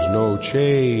if there's no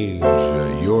change,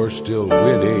 you're still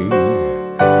winning.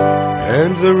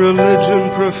 And the religion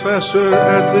professor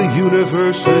at the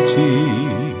university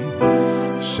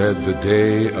said the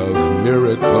day of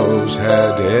miracles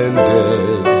had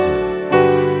ended.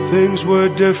 Things were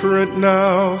different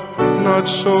now, not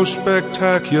so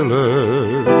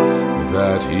spectacular.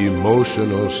 That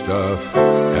emotional stuff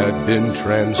had been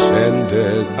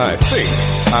transcended. I think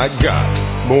I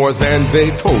got more than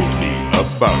they told me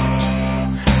about.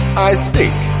 I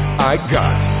think I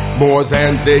got more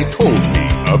than they told me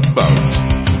about.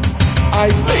 I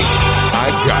think I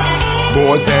got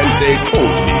more than they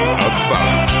told me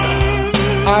about.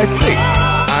 I think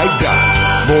I got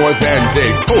more than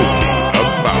they told me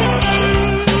about.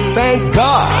 Thank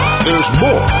God there's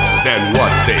more than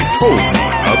what they told me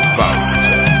about.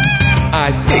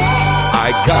 I think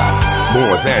I got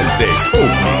more than they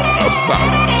told me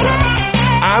about.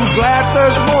 I'm glad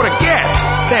there's more to get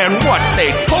than what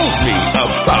they told me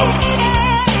about.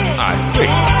 I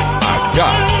think I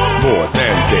got more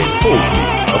than they told me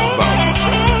about.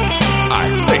 I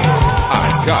think I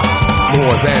got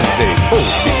more than they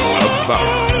told me about.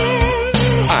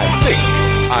 I think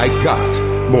I got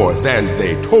more than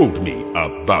they told me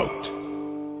about.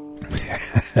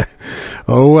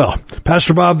 Oh, well.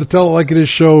 Pastor Bob, the Tell It Like It Is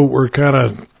show, we're kind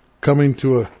of coming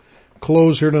to a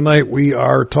close here tonight. We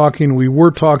were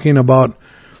talking about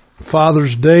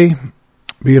Father's Day,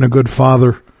 being a good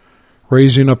father,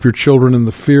 raising up your children in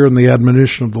the fear and the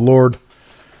admonition of the Lord,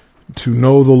 to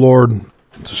know the Lord,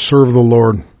 to serve the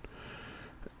Lord.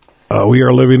 We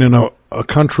are living in a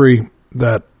country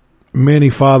that many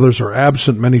fathers are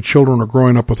absent, many children are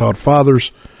growing up without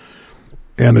fathers,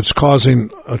 and it's causing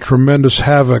a tremendous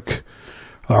havoc.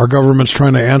 Our government's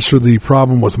trying to answer the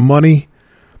problem with money,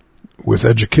 with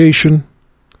education,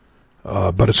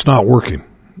 but it's not working.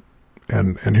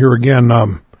 And here again,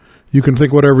 you can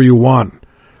think whatever you want,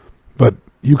 but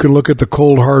you can look at the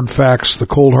cold hard facts, the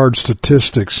cold hard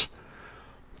statistics,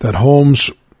 that homes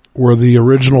where the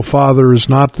original father is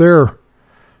not there,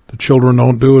 the children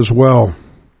don't do as well.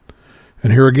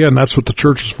 And here again, that's what the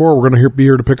church is for. We're going to be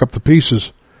here to pick up the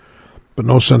pieces, but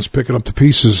no sense picking up the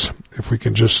pieces if we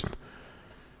can just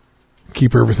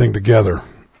keep everything together.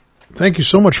 Thank you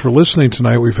so much for listening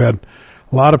tonight. We've had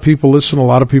a lot of people listen, a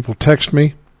lot of people text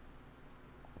me.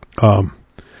 Some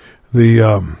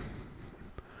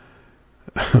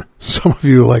of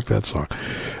you like that song.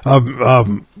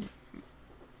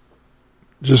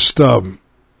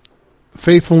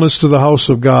 Faithfulness to the house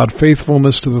of God,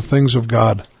 faithfulness to the things of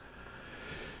God.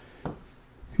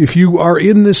 If you are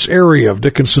in this area of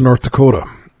Dickinson, North Dakota,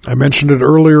 I mentioned it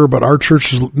earlier, but our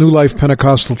church is New Life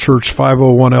Pentecostal Church,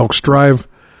 501 Elks Drive.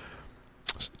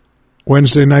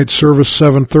 Wednesday night service,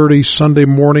 7:30. Sunday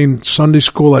morning, Sunday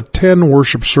school at 10.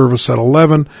 Worship service at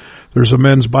 11. There's a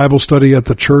men's Bible study at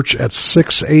the church at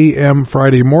 6 a.m.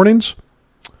 Friday mornings.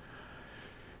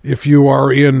 If you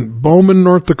are in Bowman,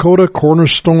 North Dakota,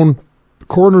 Cornerstone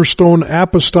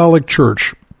Apostolic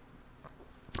Church,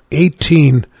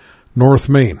 18 North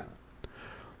Main.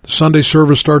 The Sunday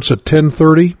service starts at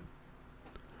 10:30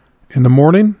 in the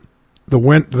morning.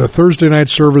 The Thursday night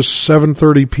service,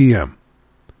 7:30 p.m.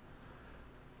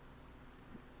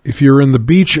 If you're in the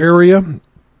beach area,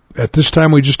 at this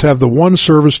time we just have the one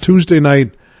service Tuesday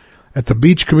night at the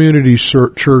Beach Community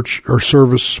Church or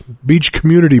service, Beach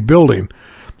Community Building.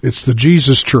 It's the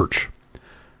Jesus Church,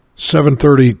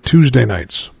 7:30 Tuesday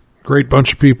nights. Great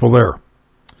bunch of people there.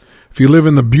 If you live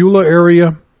in the Beulah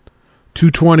area,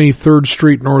 220 3rd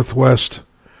Street Northwest,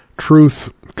 Truth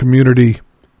Community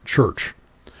Church.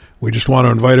 We just want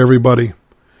to invite everybody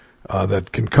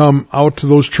that can come out to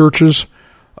those churches.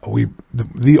 All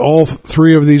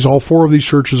four of these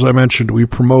churches I mentioned, we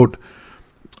promote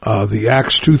the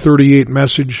Acts 2:38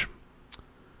 message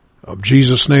of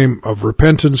Jesus' name of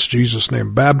repentance, Jesus'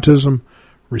 name baptism,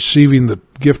 receiving the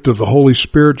gift of the Holy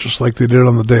Spirit, just like they did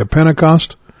on the day of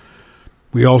Pentecost.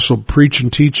 We also preach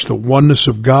and teach the oneness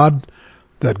of God,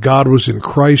 that God was in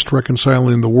Christ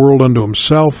reconciling the world unto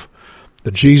himself,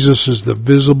 that Jesus is the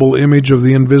visible image of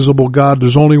the invisible God.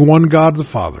 There's only one God, the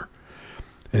Father.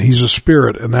 And he's a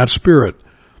spirit, and that spirit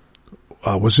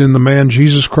was in the man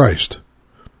Jesus Christ.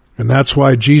 And that's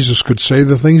why Jesus could say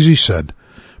the things he said,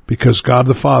 because God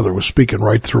the Father was speaking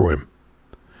right through him.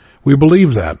 We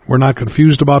believe that. We're not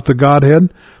confused about the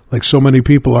Godhead like so many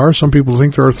people are. Some people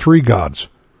think there are three gods.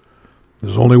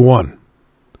 There's only one.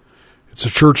 It's a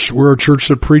church. We're a church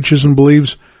that preaches and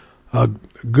believes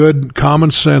good,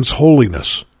 common sense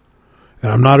holiness.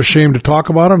 And I'm not ashamed to talk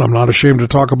about it. I'm not ashamed to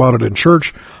talk about it in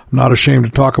church. I'm not ashamed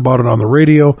to talk about it on the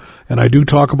radio. And I do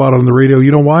talk about it on the radio.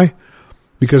 You know why?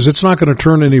 Because it's not going to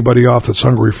turn anybody off that's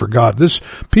hungry for God.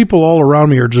 People all around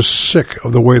me are just sick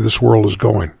of the way this world is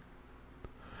going.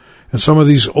 And some of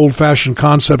these old-fashioned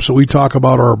concepts that we talk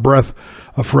about are a breath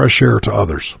of fresh air to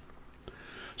others.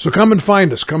 So come and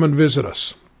find us. Come and visit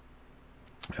us.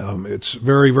 It's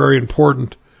very, very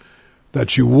important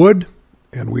that you would,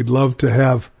 and we'd love to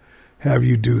have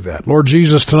you do that. Lord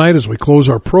Jesus, tonight as we close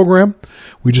our program,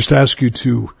 we just ask you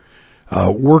to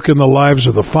work in the lives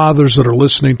of the fathers that are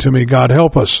listening to me. God,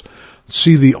 help us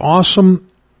see the awesome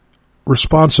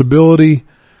responsibility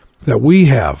that we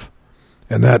have,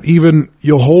 and that even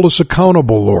you'll hold us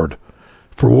accountable, Lord,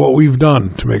 for what we've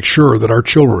done to make sure that our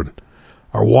children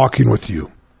are walking with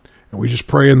you. And we just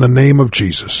pray in the name of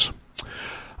Jesus.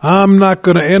 I'm not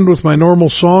going to end with my normal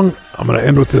song. I'm going to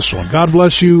end with this one. God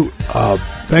bless you.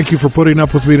 Thank you for putting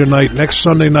up with me tonight. Next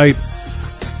Sunday night,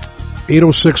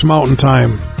 8:06 Mountain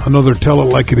Time, another Tell It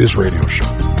Like It Is radio show.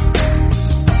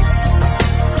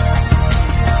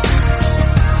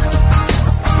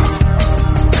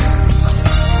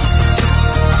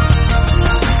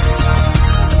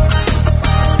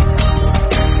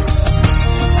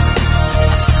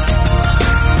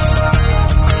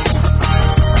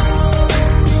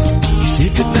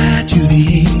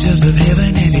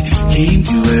 Came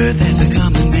to earth as a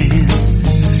common man.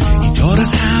 He taught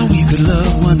us how we could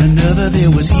love one another. There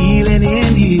was healing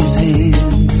in his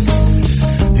hands.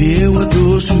 There were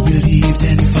those who believed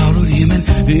and followed him, and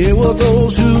there were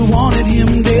those who wanted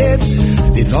him dead.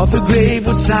 They thought the grave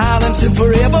would silence him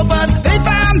forever, but they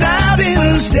found out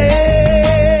instead.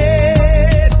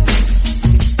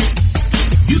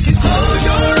 You can close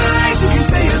your eyes, you can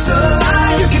say it's a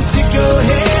lie, you can stick your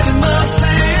head in the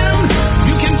sand,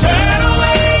 you can turn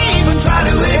away, even try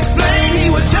to explain he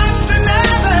was just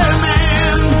another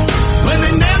man. When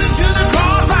they nailed him to the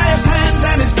cross by his hands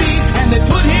and his feet, and they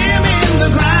put him in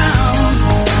the ground.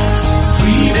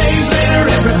 3 days later,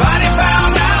 everybody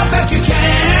found out that you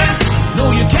can't, no,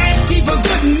 you can't keep a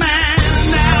good man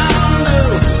down, no.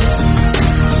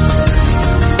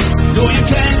 No, you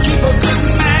can't keep a good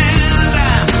man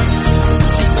down.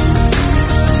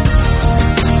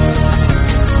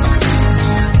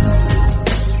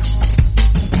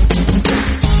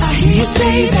 I hear you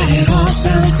say that it all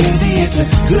sounds crazy. It's a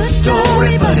good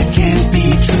story, but it can't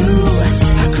be true.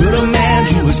 How could a man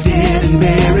who was dead and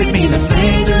buried mean a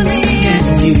thing to me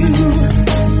and you?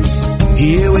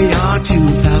 Here we are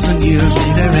 2,000 years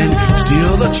later, and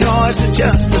still the choice is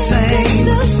just the same.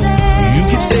 You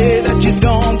can say that you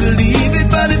don't believe it,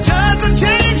 but it doesn't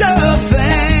change a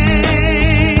thing.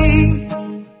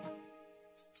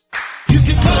 You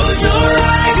can close your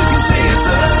eyes, you can say it's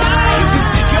a lie, you can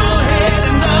stick your head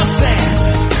in the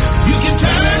sand, you can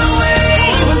turn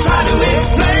away, even try to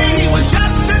explain he was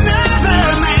just another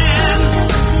man.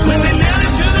 When they nailed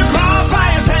him to the cross by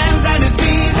his hands and his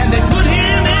feet, and they put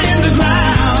him in the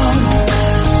ground.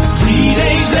 3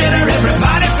 days later,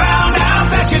 everybody found out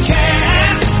that you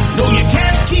can't, no, you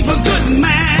can't keep a good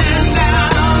man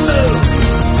down, no.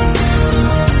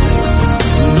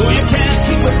 No, you can't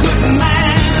keep a good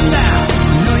man down.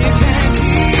 No, you can't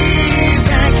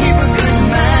keep a good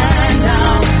man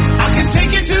down. I can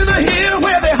take you to the hill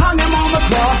where they hung him on the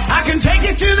cross. I can take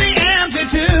you to the empty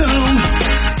tomb.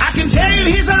 I can tell you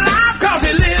he's alive 'cause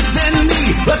he lives in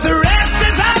me, but the rest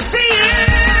is up to you.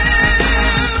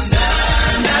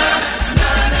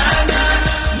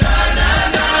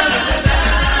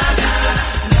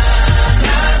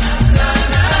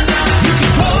 You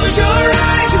can close your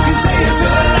eyes, you can say it's a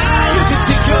lie, you can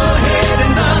stick your head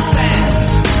in the sand,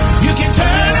 you can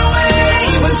turn away,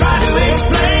 even try to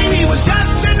explain he was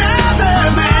just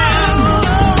another man.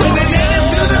 When they nailed him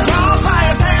to the cross by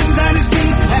his hands and his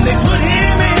feet, and they put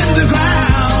him in the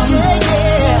ground.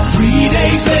 3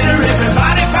 days later,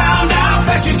 everybody found out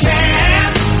that you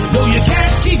can't, no, you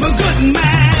can't keep a good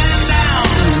man down,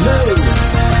 no.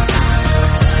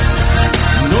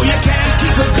 No, you can't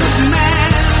keep a good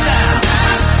man down.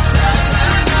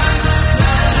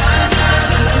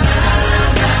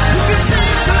 You can say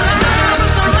it's a lie,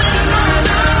 but the rain don't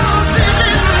know.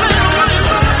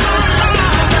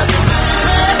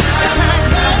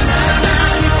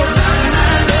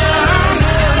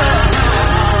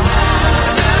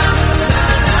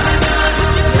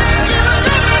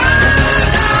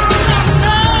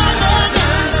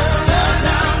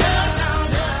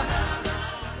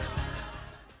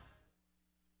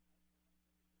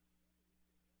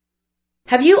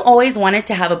 Have you always wanted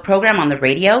to have a program on the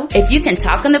radio? If you can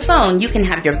talk on the phone, you can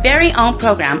have your very own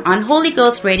program on Holy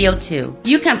Ghost Radio 2.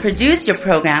 You can produce your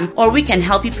program, or we can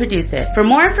help you produce it. For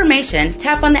more information,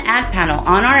 tap on the ad panel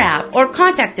on our app or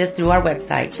contact us through our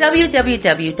website,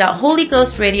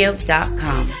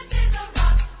 www.holyghostradio.com.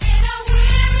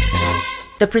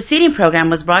 The preceding program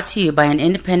was brought to you by an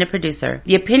independent producer.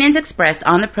 The opinions expressed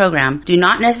on the program do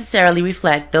not necessarily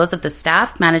reflect those of the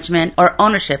staff, management, or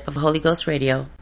ownership of Holy Ghost Radio.